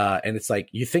 and it's like,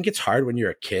 you think it's hard when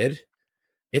you're a kid.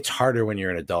 It's harder when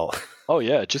you're an adult. Oh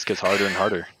yeah, it just gets harder and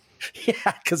harder.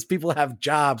 Yeah, because people have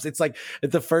jobs. It's like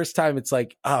at the first time, it's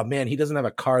like, oh man, he doesn't have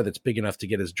a car that's big enough to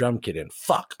get his drum kit in.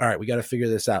 Fuck. All right, we got to figure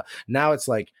this out. Now it's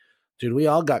like, dude, we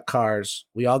all got cars.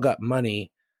 We all got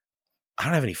money. I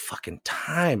don't have any fucking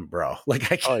time, bro.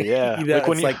 Like, I can't, oh yeah,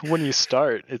 like when you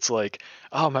start, it's like,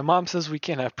 oh, my mom says we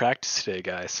can't have practice today,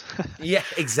 guys. Yeah,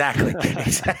 exactly.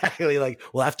 Like,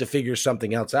 we'll have to figure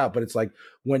something else out. But it's like,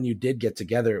 when you did get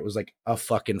together, it was like a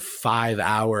fucking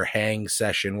 5-hour hang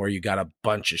session where you got a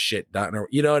bunch of shit done, or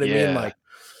you know what I mean? Like,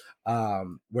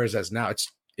 whereas as now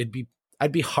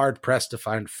I'd be hard pressed to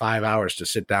find 5 hours to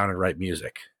sit down and write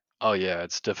music. Oh yeah,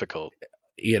 it's difficult.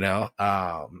 I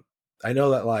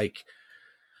know that like,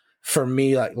 for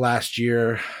me, like last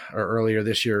year or earlier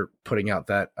this year, putting out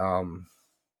that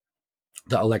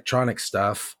the electronic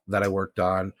stuff that I worked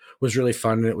on was really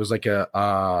fun. And it was like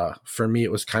for me,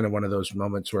 it was kind of one of those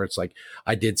moments where it's like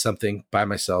I did something by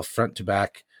myself, front to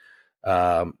back,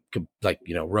 like,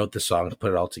 you know, wrote the song,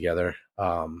 put it all together.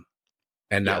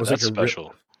 And that was like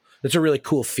special. It's a really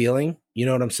cool feeling. You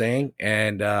know what I'm saying?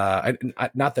 And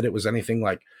not that it was anything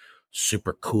like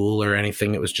super cool or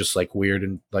anything. It was just like weird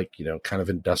and like, you know, kind of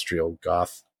industrial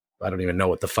goth. I don't even know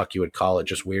what the fuck you would call it.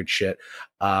 Just weird shit.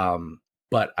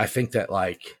 But I think that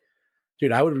like,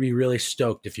 dude, I would be really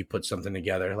stoked if you put something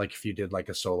together. Like if you did like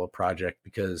a solo project,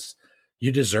 because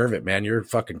you deserve it, man. You're a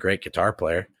fucking great guitar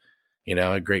player, you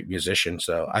know, a great musician.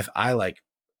 So I like,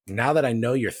 now that I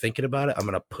know you're thinking about it, I'm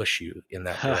going to push you in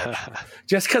that direction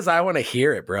just because I want to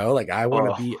hear it, bro. Like I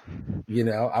want to be, you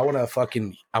know, I want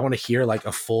to hear like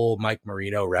a full Mike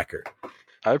Marino record.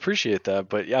 I appreciate that,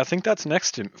 but yeah, I think that's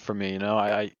next for me. You know,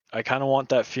 I kind of want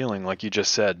that feeling, like you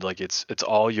just said, like it's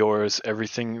all yours.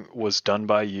 Everything was done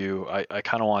by you. I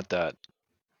kind of want that.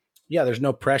 Yeah, there's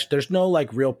no pressure. There's no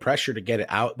like real pressure to get it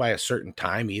out by a certain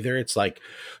time either. It's like,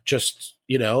 just,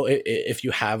 you know, if you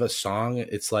have a song,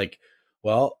 it's like,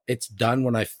 well, it's done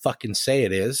when I fucking say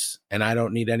it is, and I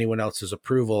don't need anyone else's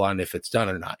approval on if it's done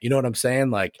or not. You know what I'm saying?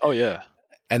 Like, oh yeah.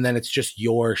 And then it's just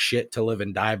your shit to live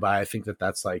and die by. I think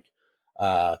that's like,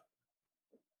 I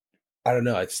don't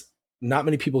know. It's not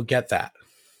many people get that.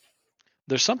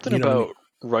 There's something about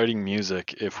writing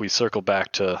music. If we circle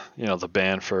back to, you know, the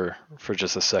band for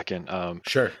just a second.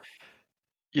 Sure.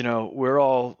 You know, we're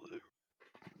all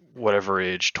whatever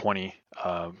age, 20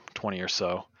 or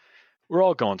so. We're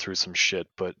all going through some shit,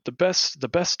 but the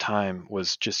best time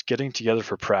was just getting together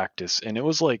for practice, and it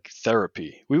was like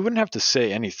therapy. We wouldn't have to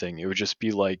say anything. It would just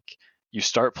be like you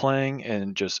start playing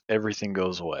and just everything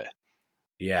goes away.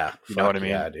 Yeah. You know what I mean?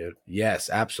 Yeah, dude. Yes,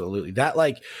 absolutely. That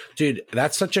like, dude,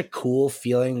 that's such a cool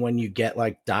feeling when you get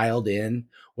like dialed in,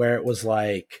 where it was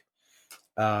like,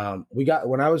 when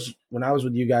I was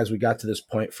with you guys, we got to this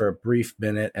point for a brief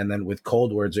minute. And then with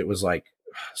Cold Words, it was like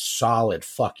solid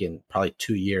fucking probably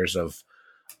 2 years of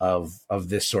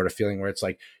this sort of feeling where it's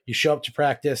like you show up to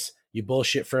practice, you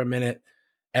bullshit for a minute,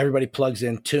 everybody plugs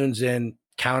in, tunes in,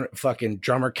 fucking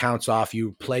drummer counts off,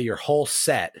 you play your whole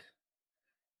set,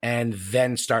 and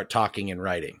then start talking and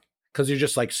writing because you're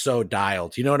just like so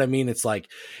dialed. You know what I mean? It's like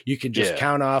you can just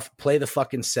count off, play the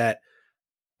fucking set,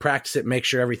 practice it, make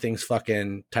sure everything's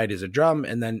fucking tight as a drum,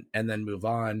 and then move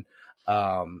on.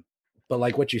 But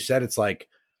like what you said, it's like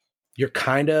you're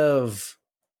kind of,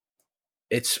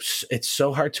 it's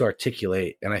so hard to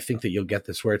articulate, and I think that you'll get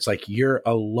this, where it's like you're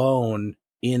alone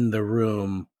in the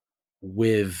room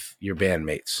with your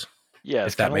bandmates. Yeah,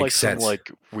 it's kind of like some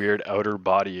like weird outer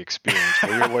body experience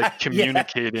where you're like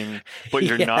communicating, but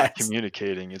you're not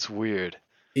communicating. It's weird.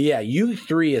 Yeah, you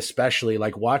three especially,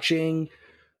 like watching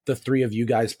the three of you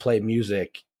guys play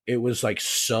music, it was like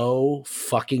so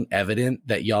fucking evident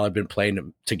that y'all had been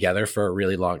playing together for a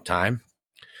really long time.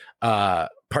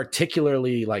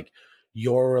 Particularly like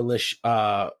your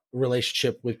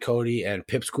relationship with Cody and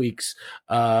Pipsqueak's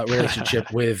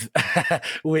relationship with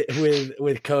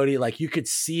with Cody. Like you could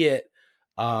see it,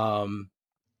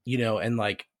 you know, and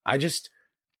like I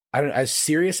don't, as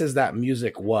serious as that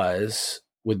music was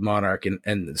with Monarch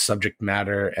and the subject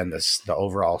matter and the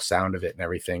overall sound of it and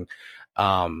everything,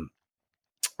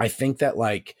 I think that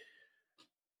like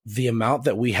the amount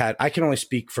that we had, I can only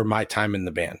speak for my time in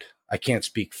the band. I can't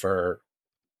speak for,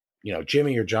 you know,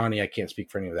 Jimmy or Johnny. I can't speak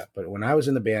for any of that. But when I was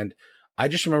in the band, I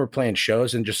just remember playing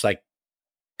shows and just like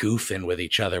goofing with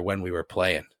each other when we were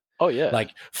playing. Oh yeah. Like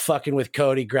fucking with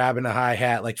Cody, grabbing a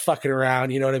hi-hat, like fucking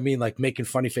around, you know what I mean? Like making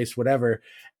funny face, whatever.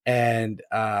 And,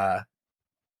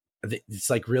 it's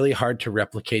like really hard to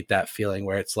replicate that feeling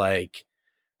where it's like,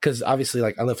 cause obviously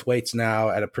like I lift weights now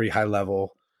at a pretty high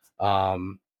level.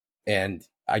 And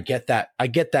I get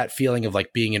that feeling of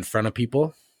like being in front of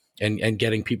people and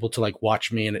getting people to like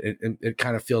watch me, and it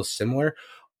kind of feels similar,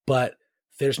 but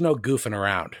there's no goofing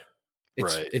around.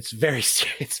 It's very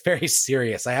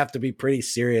serious. I have to be pretty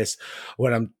serious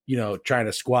when I'm, you know, trying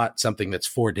to squat something that's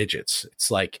 4 digits.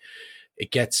 It's like, it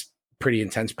gets pretty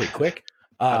intense pretty quick.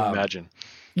 I imagine.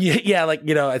 Yeah. Like,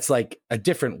 you know, it's like a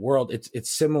different world. It's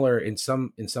similar in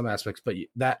some aspects, but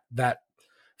that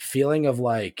feeling of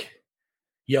like,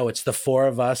 yo, it's the 4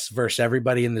 of us versus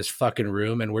everybody in this fucking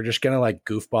room, and we're just gonna like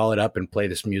goofball it up and play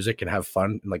this music and have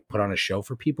fun and like put on a show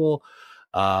for people.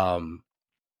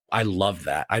 I love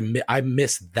that. I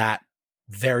miss that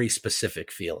very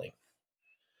specific feeling.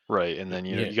 Right, and then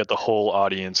you got the whole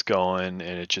audience going,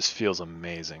 and it just feels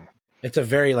amazing. It's a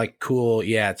very like cool,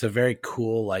 it's a very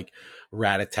cool like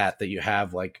rat-a-tat that you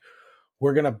have. Like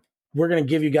we're gonna we're going to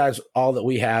give you guys all that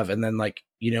we have. And then like,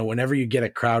 you know, whenever you get a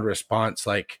crowd response,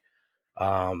 like,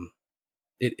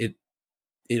 it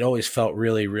always felt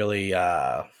really, really,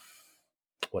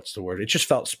 what's the word? It just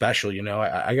felt special. You know,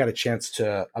 I got a chance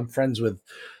to, I'm friends with,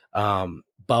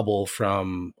 Bubble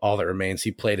from All That Remains.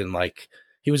 He played in like,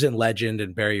 he was in Legend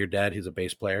and Bury Your Dead. He's a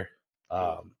bass player.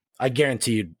 I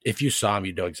guarantee you, if you saw him,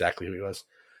 you'd know exactly who he was.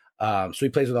 So he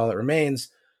plays with All That Remains.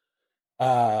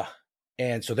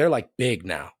 And so they're like big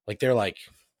now. Like they're like,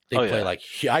 they play like,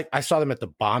 I saw them at the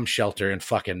Bomb Shelter in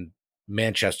fucking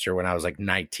Manchester when I was like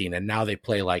 19, and now they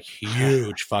play like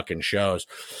huge fucking shows.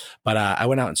 But I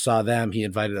went out and saw them. He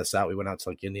invited us out. We went out to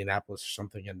like Indianapolis or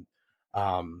something. And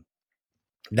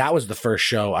that was the first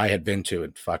show I had been to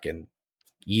in fucking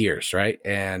years. Right.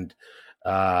 And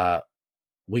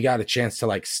we got a chance to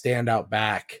like stand out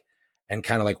back and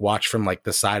kind of like watch from like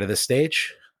the side of the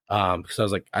stage. Because I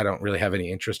was like, I don't really have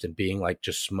any interest in being like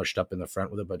just smushed up in the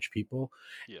front with a bunch of people.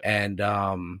 Yeah.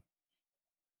 And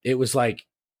it was like,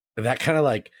 that kind of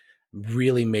like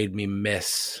really made me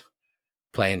miss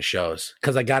playing shows,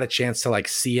 because I got a chance to like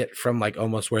see it from like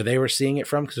almost where they were seeing it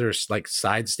from, because there's like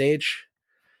side stage.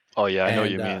 Oh yeah, I know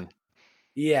what you mean.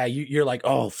 Yeah, you're like,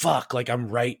 oh fuck, like I'm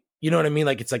right. You know what I mean?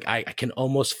 Like it's like I can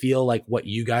almost feel like what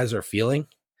you guys are feeling.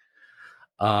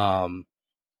 And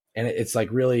it's like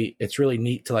it's really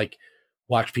neat to like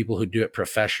watch people who do it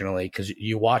professionally, because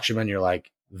you watch them and you're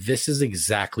like, this is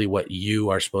exactly what you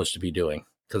are supposed to be doing.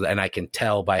 And I can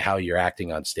tell by how you're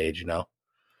acting on stage, you know?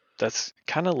 That's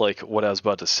kind of like what I was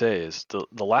about to say. Is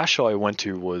the last show I went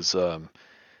to was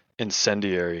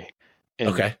Incendiary. And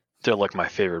okay. They're like my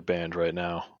favorite band right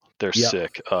now. They're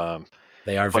sick.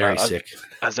 They are very sick.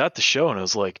 I was at the show and I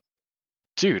was like,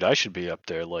 dude, I should be up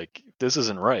there. Like, this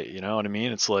isn't right. You know what I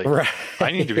mean? It's like, right.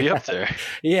 I need to be up there.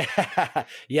 Yeah.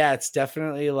 Yeah. It's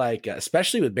definitely like,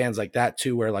 especially with bands like that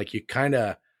too, where like we kind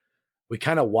of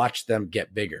watch them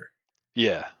get bigger.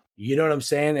 Yeah. You know what I'm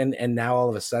saying? And now all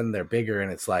of a sudden they're bigger,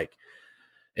 and it's like,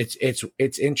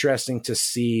 it's interesting to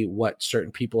see what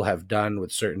certain people have done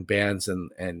with certain bands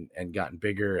and gotten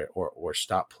bigger or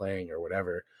stopped playing or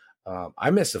whatever. I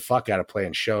miss the fuck out of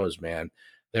playing shows, man.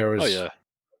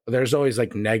 There's always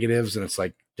like negatives, and it's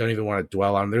like, don't even want to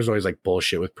dwell on them. There's always like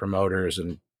bullshit with promoters,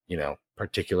 and, you know,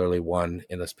 particularly one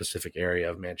in a specific area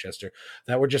of Manchester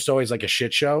that were just always like a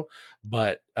shit show.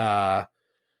 But,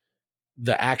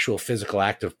 the actual physical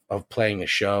act of playing a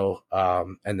show,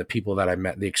 and the people that I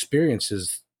met, the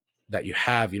experiences that you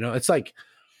have, you know, it's like,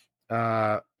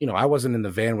 you know, I wasn't in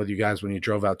the van with you guys when you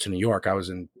drove out to New York. I was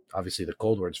in obviously the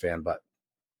Cold Words van, but.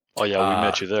 Oh yeah. We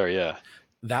met you there. Yeah.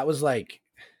 That was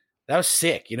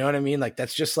sick. You know what I mean? Like,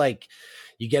 that's just like,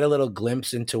 you get a little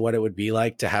glimpse into what it would be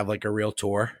like to have like a real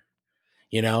tour,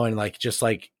 you know, and like, just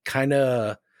like kind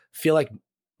of feel like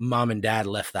mom and dad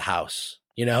left the house.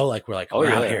 You know, like we're like, we're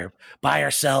out here by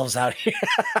ourselves out here.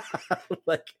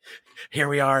 Like, here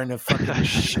we are in a fucking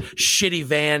shitty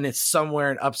van. It's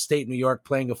somewhere in upstate New York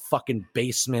playing a fucking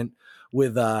basement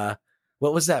with,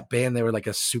 what was that band? They were like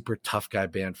a super tough guy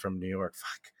band from New York.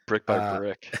 Fuck. Brick by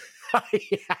Brick.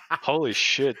 Yeah. Holy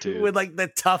shit, dude. With like the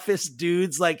toughest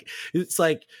dudes. Like, it's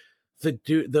like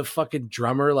the fucking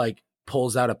drummer like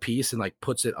pulls out a piece and like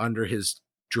puts it under his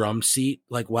drum seat,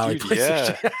 like while he plays.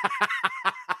 Yeah.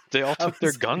 They all took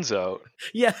their guns out.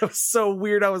 Yeah, it was so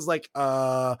weird. I was like,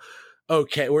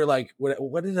 okay. We're like,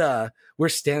 what did we're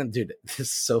standing, dude, this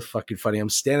is so fucking funny. I'm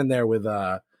standing there with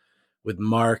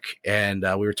Mark, and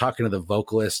we were talking to the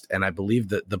vocalist, and I believe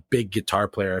that the big guitar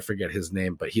player, I forget his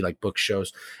name, but he like books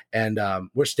shows. And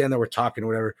we're standing there, we're talking or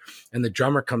whatever, and the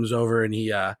drummer comes over, and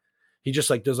he just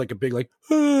like does like a big like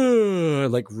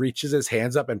like reaches his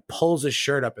hands up and pulls his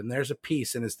shirt up, and there's a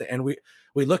piece, and and we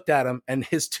looked at him, and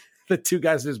the two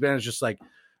guys in his band is just like,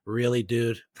 really,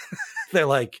 dude? They're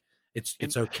like,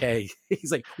 it's okay.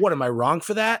 He's like, what, am I wrong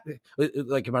for that?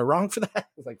 Like, am I wrong for that?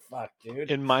 It's like, fuck, dude.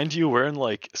 And mind you, we're in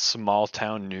like small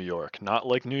town New York, not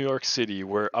like New York City.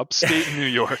 We're upstate New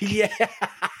York. Yeah.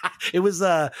 It was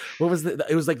it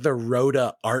was like the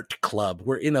Rhoda Art Club.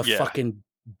 We're in a fucking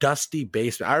dusty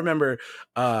basement. I remember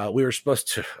we were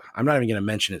supposed to, I'm not even gonna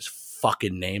mention his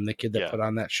fucking name, the kid that put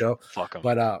on that show. Fuck him.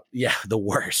 But yeah, the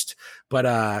worst. But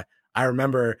I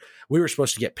remember we were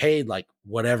supposed to get paid like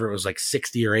whatever, it was like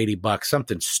 60 or 80 bucks,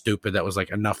 something stupid that was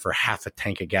like enough for half a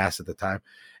tank of gas at the time.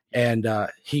 And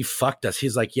he fucked us.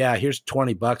 He's like, yeah, here's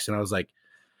 20 bucks. And I was like,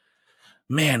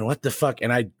 man, what the fuck?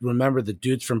 And I remember the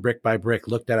dudes from Brick by Brick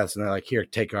looked at us and they're like, here,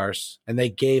 take ours. And they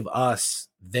gave us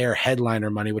their headliner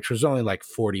money, which was only like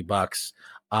 40 bucks.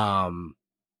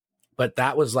 But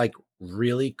that was like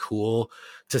really cool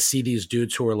to see these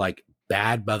dudes who were like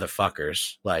bad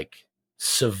motherfuckers, like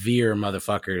severe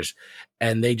motherfuckers,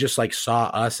 and they just like saw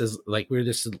us as like we were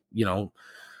this, you know,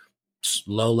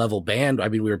 low level band. I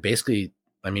mean, we were basically,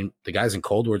 I mean, the guys in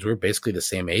Cold Words, we were basically the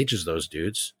same age as those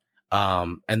dudes.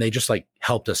 And they just like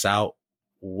helped us out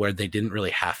where they didn't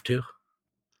really have to.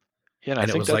 Yeah, and I And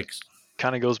it think was that like,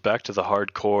 kind of goes back to the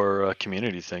hardcore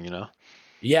community thing, you know?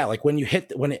 yeah, like when you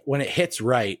hit, when it hits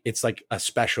right, it's like a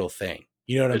special thing.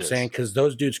 You know what I'm It saying? is. Because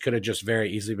those dudes could have just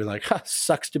very easily been like, huh,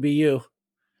 sucks to be you.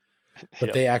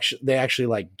 But Yep. they actually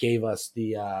like gave us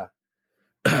the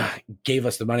gave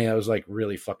us the money. I was like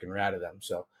really fucking rad of them.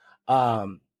 So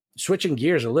switching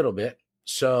gears a little bit.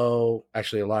 So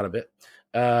actually a lot of it.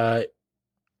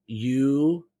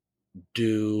 You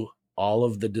do all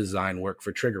of the design work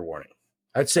for Trigger Warning.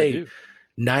 I'd I say do.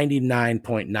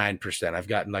 99.9%. I've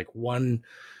gotten like one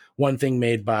thing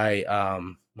made by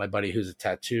my buddy who's a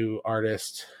tattoo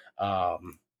artist.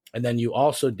 And then you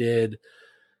also did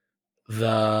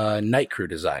the Night Crew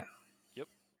design. Yep.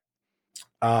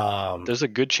 Um, There's a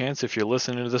good chance if you're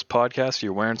listening to this podcast,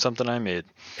 you're wearing something I made.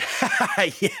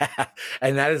 yeah,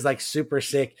 and that is like super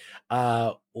sick.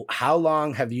 How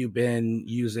long have you been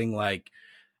using like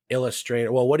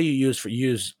Illustrator? Well, what do you use for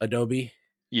use Adobe?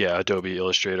 Yeah, Adobe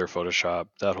Illustrator, Photoshop,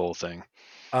 that whole thing.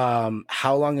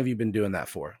 How long have you been doing that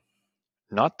for?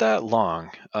 Not that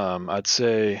long. I'd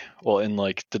say, well, in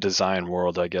like the design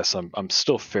world, I guess I'm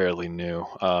still fairly new.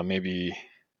 Maybe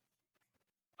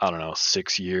I don't know,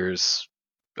 6 years.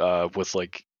 With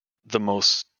like the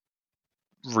most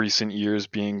recent years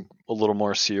being a little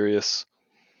more serious.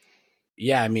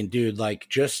 Yeah, I mean, dude, like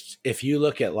just if you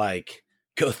look at like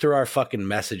go through our fucking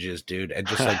messages, dude, and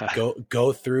just like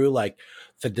go through like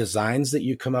the designs that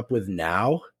you come up with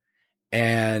now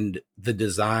and the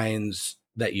designs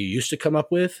that you used to come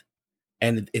up with,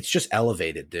 and it's just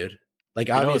elevated, dude. Like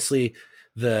obviously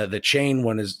the chain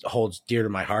one holds dear to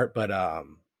my heart, but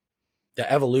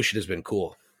the evolution has been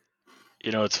cool.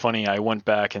 You know, it's funny. I went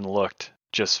back and looked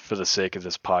just for the sake of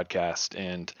this podcast,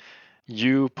 and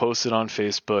you posted on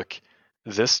Facebook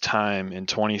this time in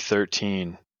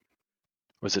 2013.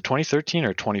 Was it 2013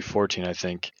 or 2014? I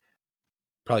think.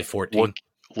 Probably 14.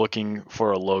 Looking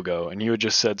for a logo, and you had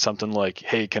just said something like,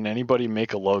 "Hey, can anybody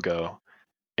make a logo?"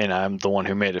 And I'm the one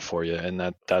who made it for you,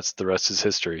 and that's the rest is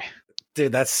history.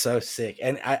 Dude, that's so sick.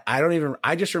 And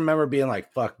I just remember being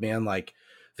like, fuck, man, like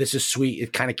this is sweet.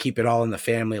 It kind of keep it all in the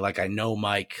family. Like I know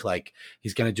Mike, like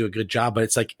he's going to do a good job, but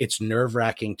it's like, it's nerve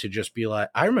wracking to just be like,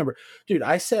 I remember, dude,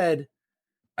 I said,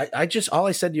 all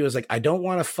I said to you was like, I don't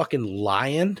want a fucking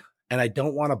lion and I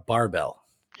don't want a barbell.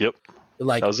 Yep.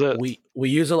 Like that was it. We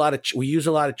use a lot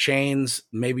of chains.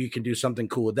 Maybe you can do something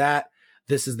cool with that.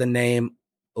 This is the name.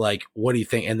 Like, what do you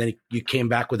think? And then you came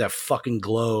back with that fucking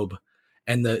globe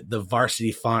and the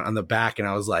varsity font on the back. And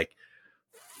I was like,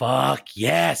 fuck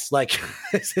yes. Like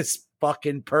this is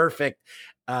fucking perfect.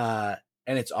 And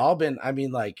it's all been, I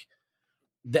mean, like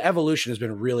the evolution has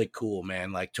been really cool,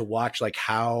 man. Like to watch like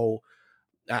how,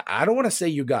 I don't want to say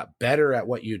you got better at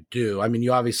what you do. I mean,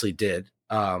 you obviously did.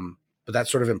 But that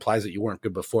sort of implies that you weren't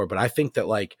good before. But I think that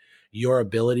like your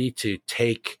ability to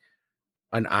take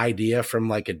an idea from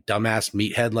like a dumbass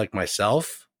meathead like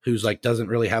myself, who's like doesn't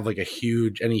really have like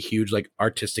any huge like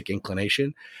artistic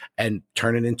inclination, and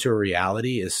turn it into a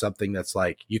reality is something that's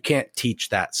like you can't teach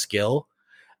that skill.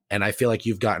 And I feel like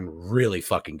you've gotten really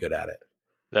fucking good at it.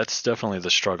 That's definitely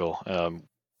the struggle.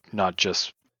 Not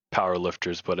just power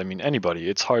lifters, but I mean anybody.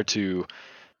 It's hard to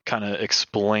kind of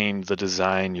explain the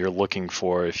design you're looking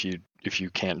for if you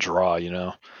can't draw, you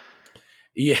know.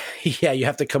 Yeah, you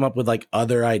have to come up with like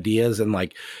other ideas, and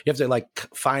like you have to like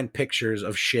find pictures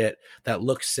of shit that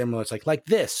looks similar. It's like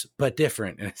this but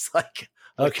different, and it's like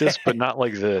okay, this but not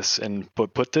like this, and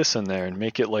put this in there and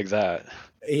make it like that.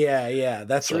 Yeah,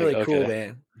 that's really like, cool,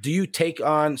 man. Do you take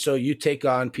on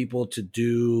people to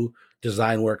do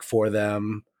design work for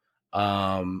them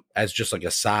as just like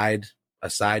a side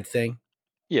thing?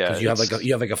 Yeah, because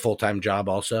you have like a full-time job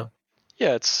also.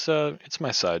 Yeah, it's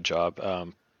my side job.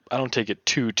 I don't take it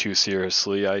too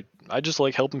seriously. I just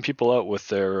like helping people out with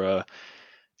their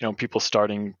people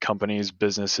starting companies,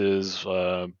 businesses,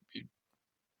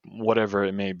 whatever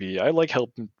it may be. I like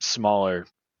helping smaller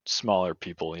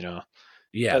people, you know.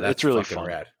 Yeah, that's really fun.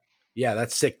 Rad. Yeah,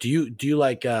 that's sick. Do you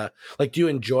like do you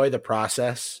enjoy the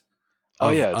process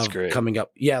it's great. Coming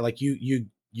up? Yeah, like you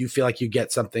feel like you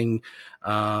get something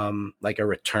like a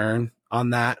return on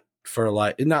that for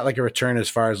like, not like a return as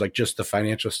far as like just the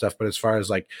financial stuff, but as far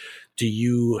as like, do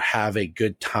you have a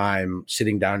good time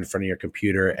sitting down in front of your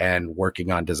computer and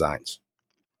working on designs?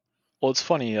 Well, it's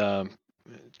funny,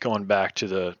 going back to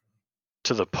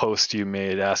the post you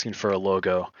made asking for a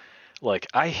logo. Like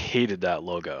I hated that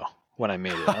logo when I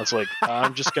made it. I was like,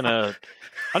 I'm just gonna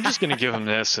give him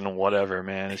this and whatever,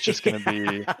 man. It's just gonna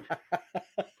be,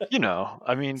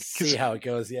 I mean, See how it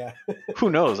goes. Yeah. who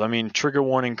knows? I mean, trigger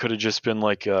warning could have just been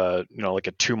like like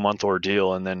a 2-month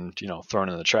ordeal and then, thrown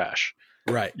in the trash.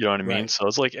 Right. You know what I mean? Right. So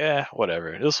it's like,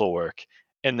 whatever, this will work.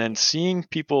 And then seeing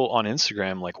people on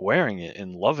Instagram like wearing it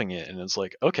and loving it, and it's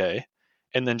like, okay.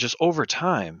 And then just over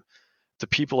time, the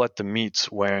people at the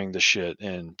meets wearing the shit,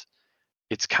 and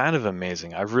it's kind of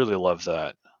amazing. I really love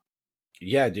that.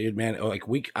 Yeah, dude, man. Like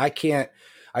I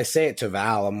say it to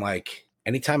Val. I'm like,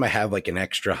 anytime I have like an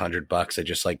extra $100, I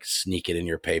just like sneak it in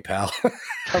your PayPal.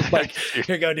 I'm like, here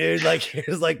you go, dude. Like,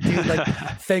 here's like, dude, like,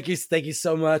 thank you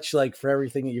so much, like, for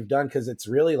everything that you've done. Cause it's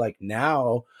really like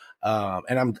now,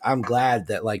 and I'm glad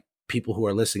that like people who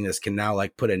are listening to this can now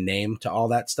like put a name to all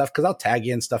that stuff. Cause I'll tag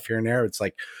you and stuff here and there. It's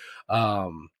like,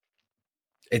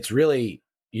 it's really,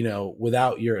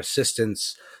 without your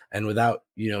assistance and without,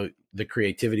 the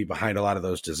creativity behind a lot of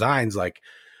those designs, like,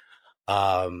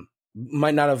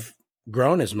 might not have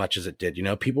grown as much as it did.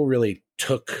 People really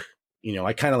took,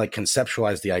 I kind of like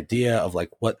conceptualized the idea of like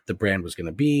what the brand was going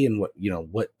to be and what,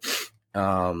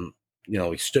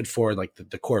 we stood for, like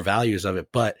the core values of it.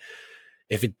 But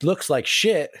if it looks like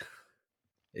shit,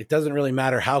 it doesn't really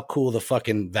matter how cool the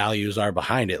fucking values are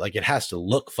behind it. Like, it has to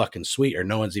look fucking sweet or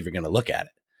no one's even going to look at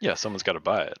it. Yeah. Someone's got to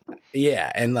buy it. Yeah.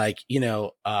 And like,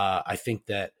 I think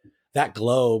that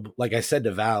globe, like I said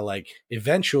to Val, like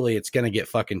eventually it's going to get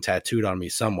fucking tattooed on me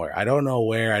somewhere. I don't know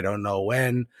where, I don't know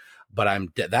when, but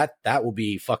that will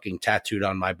be fucking tattooed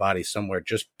on my body somewhere,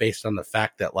 just based on the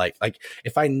fact that like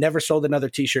if I never sold another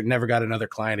t-shirt, never got another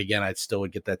client again, I still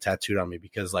would get that tattooed on me,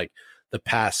 because like the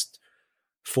past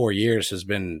 4 years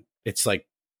it's like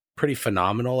pretty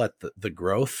phenomenal at the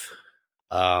growth.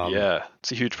 Yeah.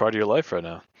 It's a huge part of your life right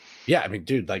now. Yeah. I mean,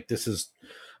 dude, like I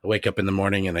wake up in the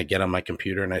morning and I get on my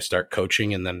computer and I start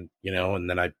coaching, and then, and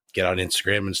then I get on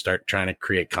Instagram and start trying to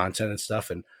create content and stuff.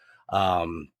 And,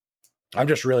 I'm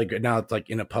just really good now. It's like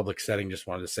in a public setting, just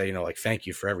wanted to say, like, thank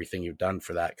you for everything you've done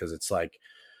for that. Cause it's like,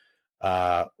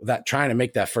 that trying to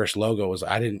make that first logo was,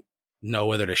 I didn't know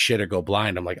whether to shit or go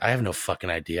blind. I'm like, I have no fucking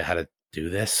idea how to do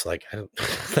this. Like, I don't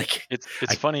like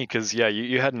it's funny because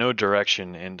you had no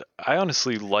direction, and I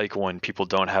honestly like when people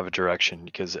don't have a direction,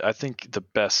 because I think the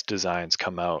best designs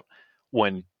come out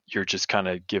when you're just kind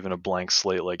of given a blank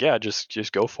slate. Like, yeah,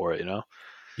 just go for it,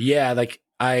 Yeah, like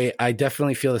I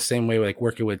definitely feel the same way, like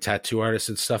working with tattoo artists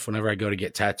and stuff. Whenever I go to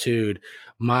get tattooed,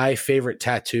 my favorite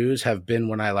tattoos have been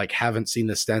when I like haven't seen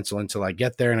the stencil until I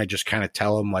get there, and I just kind of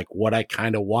tell them like what I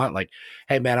kind of want. Like,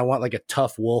 hey man, I want like a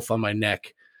tough wolf on my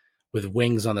neck with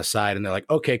wings on the side. And they're like,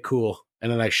 okay, cool.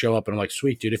 And then I show up and I'm like,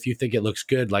 sweet, dude, if you think it looks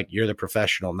good, like, you're the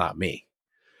professional, not me.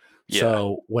 Yeah.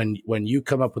 So when you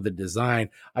come up with a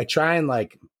design, I try and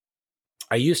like,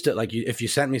 I used to like, if you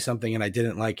sent me something and I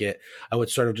didn't like it, I would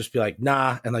sort of just be like,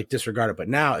 nah, and like disregard it. But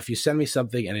now if you send me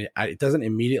something and it doesn't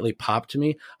immediately pop to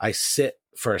me, I sit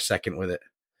for a second with it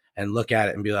and look at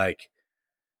it and be like,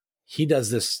 he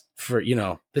does this for,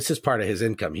 this is part of his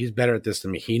income. He's better at this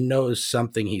than me. He knows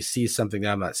something. He sees something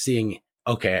that I'm not seeing.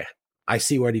 Okay, I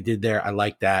see what he did there. I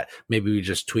like that. Maybe we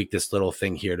just tweak this little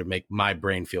thing here to make my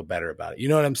brain feel better about it. You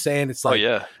know what I'm saying? It's like,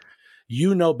 yeah,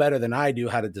 you know better than I do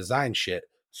how to design shit.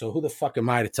 So who the fuck am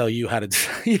I to tell you how to,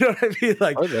 you know what I mean?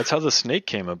 Like, that's how the snake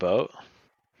came about.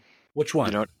 Which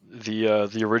one?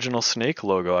 The original snake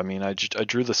logo. I mean, I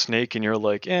drew the snake, and you're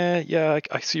like, yeah,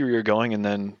 I see where you're going. And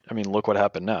then, I mean, look what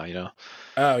happened now,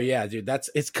 Oh yeah, dude.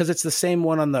 It's because it's the same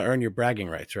one on the Earn Your Bragging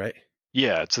Rights, right?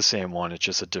 Yeah, it's the same one. It's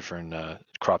just a different,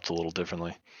 cropped a little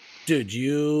differently. Dude,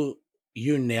 you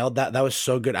nailed that. That was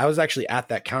so good. I was actually at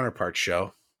that Counterpart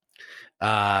show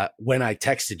when I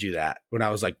texted you that, when I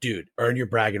was like, dude, earn your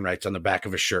bragging rights on the back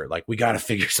of a shirt. Like, we got to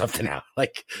figure something out.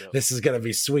 Like, This is going to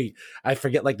be sweet. I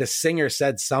forget, like the singer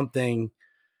said something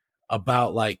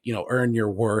about like, earn your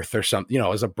worth or something,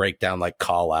 as a breakdown, like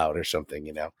call out or something,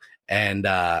 and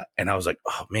I was like,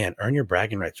 oh man, earn your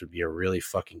bragging rights would be a really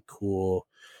fucking cool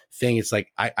thing. It's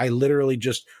like, I literally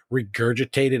just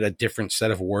regurgitated a different set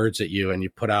of words at you, and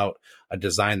you put out a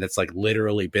design that's like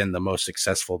literally been the most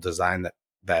successful design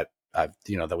that I've,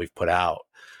 that we've put out.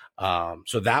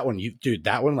 So that one,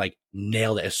 that one like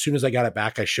nailed it. As soon as I got it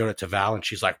back, I showed it to Val, and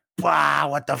she's like, wow,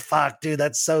 what the fuck, dude,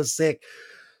 that's so sick.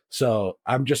 So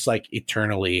I'm just like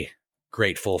eternally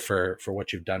grateful for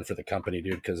what you've done for the company,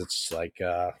 dude. Cause it's like,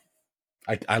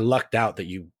 I lucked out that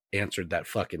you answered that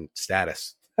fucking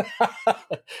status.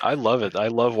 I love it. I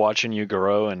love watching you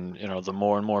grow, and the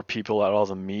more and more people at all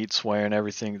the meets wearing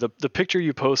everything. The picture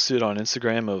you posted on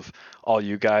Instagram of all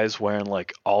you guys wearing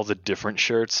like all the different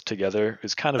shirts together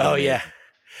is kind of oh amazing. yeah,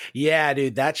 Yeah,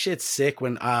 dude, that shit's sick.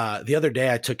 When the other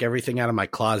day I took everything out of my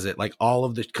closet, like all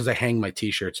of the, because I hang my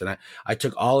t-shirts, and I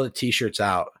took all the t-shirts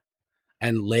out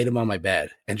and laid them on my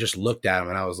bed and just looked at them,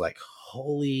 and I was like,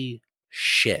 holy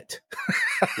shit.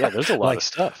 Yeah, there's a lot of Like,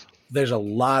 stuff. there's a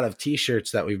lot of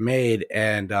t-shirts that we've made,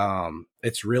 and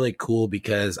it's really cool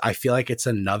because I feel like it's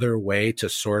another way to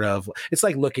sort of, it's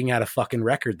like looking at a fucking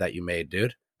record that you made,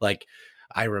 dude. Like,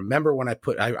 I remember when I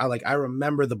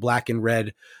remember the black and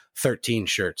red 13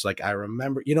 shirts. Like, I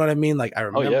remember, you know what I mean? Like, I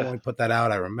remember when we put that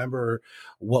out. I remember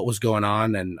what was going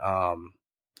on, and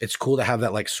it's cool to have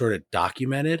that like sort of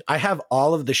documented. I have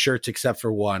all of the shirts except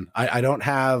for one. I don't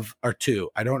have, or two.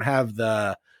 I don't have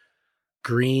the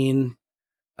green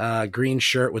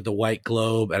shirt with the white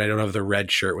globe, and I don't have the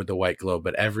red shirt with the white globe,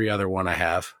 but every other one I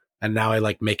have. And now I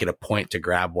like make it a point to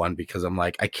grab one because I'm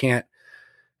like,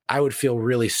 I would feel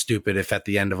really stupid if at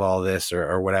the end of all this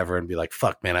or whatever, and be like,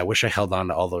 fuck, man, I wish I held on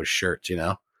to all those shirts, you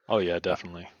know? Oh yeah,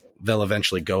 definitely. They'll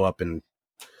eventually go up in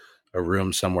a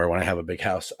room somewhere when I have a big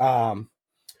house. For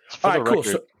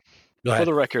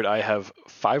the record, I have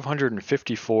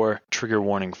 554 trigger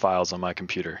warning files on my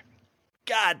computer.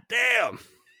 God damn.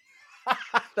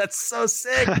 That's so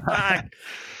sick.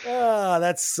 Oh,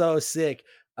 that's so sick.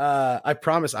 I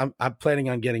promise I'm planning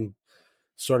on getting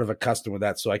sort of accustomed with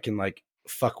that so I can like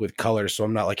fuck with colors. So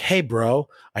I'm not like, hey bro,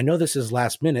 I know this is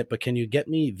last minute, but can you get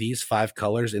me these 5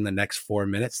 colors in the next 4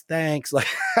 minutes? Thanks. Like,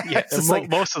 yeah,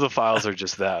 most of the files are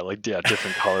just that, like, yeah,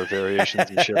 different color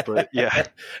variations and shit. But yeah,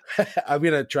 I'm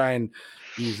gonna try and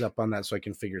ease up on that so I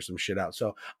can figure some shit out.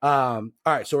 So, all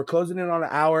right, so we're closing in on an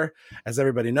hour, as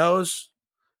everybody knows.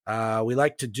 We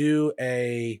like to do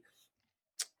I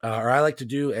like to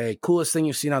do a coolest thing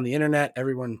you've seen on the internet.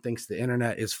 Everyone thinks the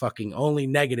internet is fucking only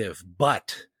negative,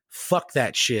 but fuck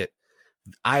that shit.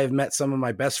 I have met some of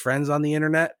my best friends on the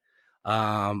internet.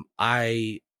 My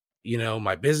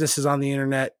business is on the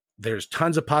internet. There's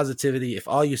tons of positivity. If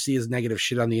all you see is negative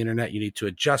shit on the internet, you need to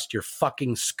adjust your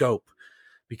fucking scope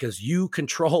because you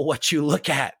control what you look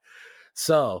at.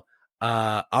 So,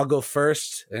 I'll go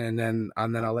first, and then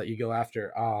I'll let you go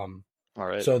after. All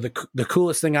right. So the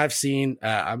coolest thing I've seen,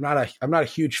 I'm not a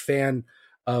huge fan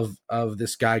of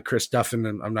this guy Chris Duffin,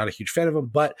 and I'm not a huge fan of him,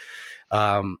 but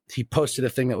he posted a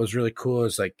thing that was really cool.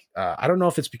 It's like I don't know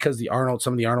if it's because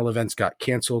some of the Arnold events got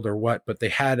canceled or what, but they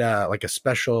had like a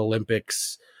Special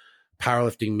Olympics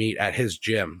powerlifting meet at his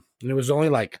gym, and it was only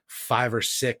like 5 or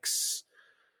 6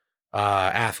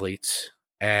 athletes,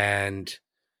 and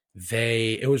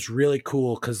it was really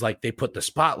cool because like they put the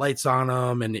spotlights on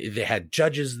them, and they had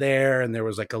judges there, and there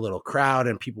was like a little crowd,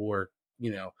 and people were,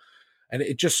 and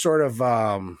it just sort of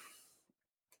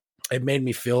it made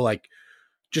me feel like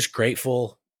just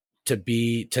grateful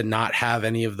to not have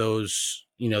any of those,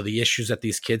 the issues that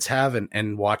these kids have,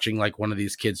 and watching like one of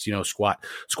these kids, squat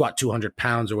 200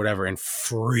 pounds or whatever and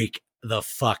freak the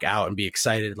fuck out and be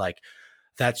excited. Like,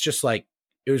 that's just like,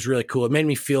 it was really cool. It made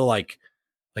me feel like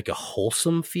a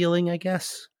wholesome feeling, I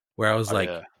guess, where I was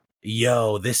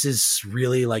yo, this is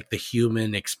really like the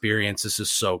human experience. This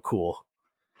is so cool.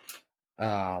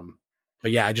 But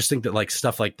yeah, I just think that like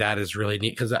stuff like that is really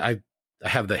neat because I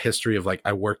have the history of like,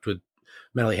 I worked with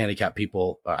mentally handicapped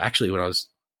people. Actually, when I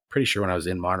was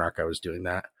in Monarch, I was doing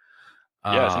that.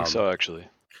 Yeah, I think so, actually.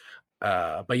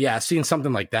 But yeah, seeing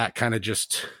something like that kind of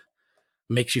just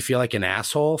makes you feel like an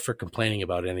asshole for complaining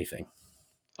about anything.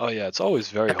 Oh yeah, it's always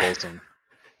very wholesome.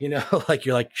 Like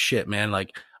you're like, shit, man,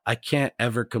 like I can't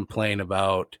ever complain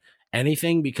about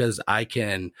anything because I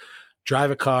can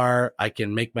drive a car, I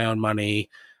can make my own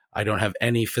money. I don't have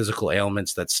any physical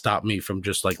ailments that stop me from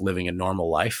just like living a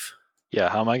normal life. Yeah,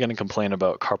 how am I going to complain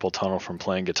about carpal tunnel from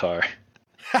playing guitar?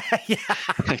 Yeah.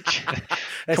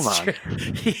 Come on. True.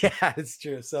 Yeah, it's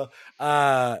true. So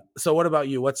what about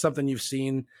you? What's something you've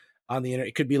seen on the internet?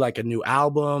 It could be like a new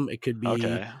album. It could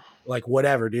be like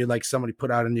whatever, dude. Like somebody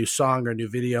put out a new song or a new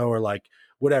video or like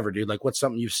whatever, dude. Like what's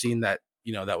something you've seen that,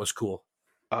 that was cool?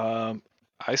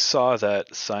 I saw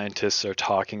that scientists are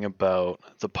talking about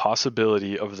the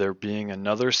possibility of there being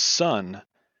another sun,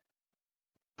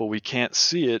 but we can't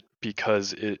see it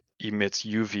because it emits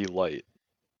UV light.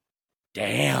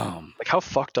 Damn. Like, how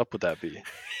fucked up would that be?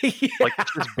 Yeah. Like,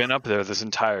 it's been up there this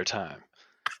entire time.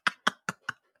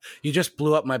 You just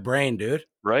blew up my brain, dude.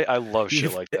 Right? I love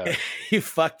shit like that. You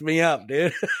fucked me up,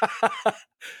 dude.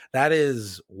 That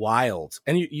is wild.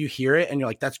 And you hear it and you're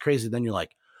like, that's crazy. Then you're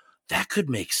like, that could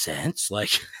make sense.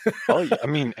 Like, well, I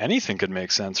mean, anything could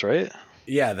make sense, right?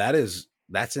 Yeah,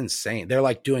 that's insane. They're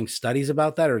like doing studies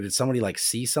about that, or did somebody like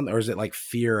see something, or is it like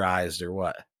theorized or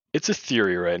what? It's a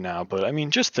theory right now, but I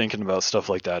mean, just thinking about stuff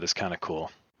like that is kind of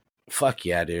cool. Fuck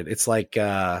yeah, dude. It's like,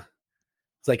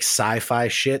 it's like sci-fi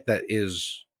shit that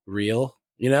is real,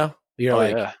 you're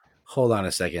like, yeah. hold on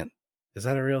a second. Is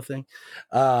that a real thing?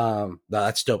 No,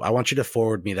 that's dope. I want you to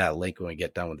forward me that link when we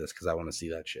get done with this, because I want to see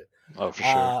that shit. Oh, for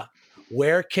sure.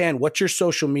 What's your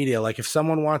social media? Like if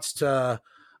someone wants to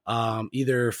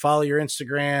either follow your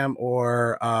Instagram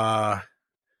or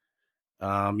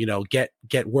get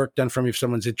work done from you, if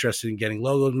someone's interested in getting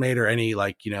logos made or any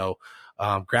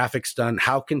graphics done,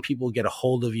 how can people get a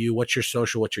hold of you? What's your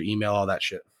social? What's your email? All that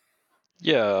shit.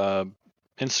 Yeah,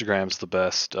 Instagram's the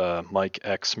best. Mike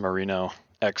X Marino.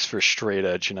 X for straight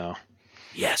edge,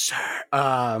 Yes, sir.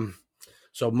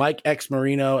 So Mike X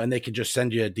Marino, and they can just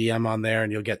send you a DM on there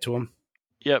and you'll get to them.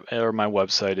 Yep, or my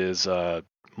website is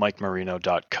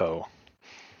mikemarino.co.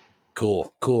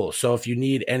 Cool. So if you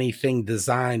need anything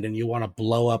designed and you want to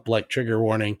blow up like Trigger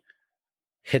Warning,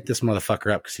 hit this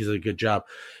motherfucker up because he's doing a good job.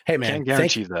 Hey man, can't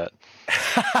guarantee that.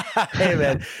 Hey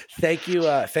man, thank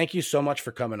you so much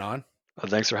for coming on.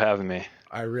 Thanks for having me.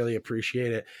 I really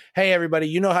appreciate it. Hey everybody,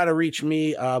 you know how to reach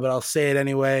me, but I'll say it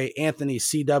anyway. Anthony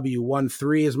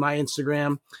CW13 is my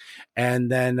Instagram,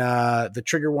 and then the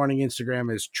Trigger Warning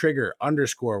Instagram is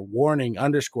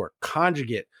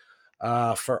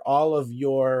trigger_warning_conjugate. For all of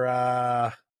your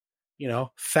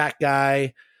fat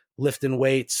guy lifting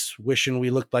weights, wishing we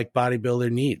looked like bodybuilder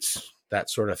needs, that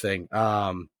sort of thing.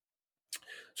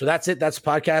 So that's it. That's the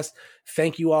podcast.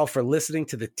 Thank you all for listening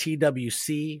to the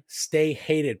TWC Stay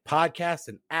Hated podcast.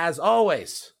 And as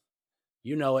always,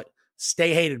 you know it,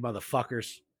 stay hated,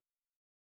 motherfuckers.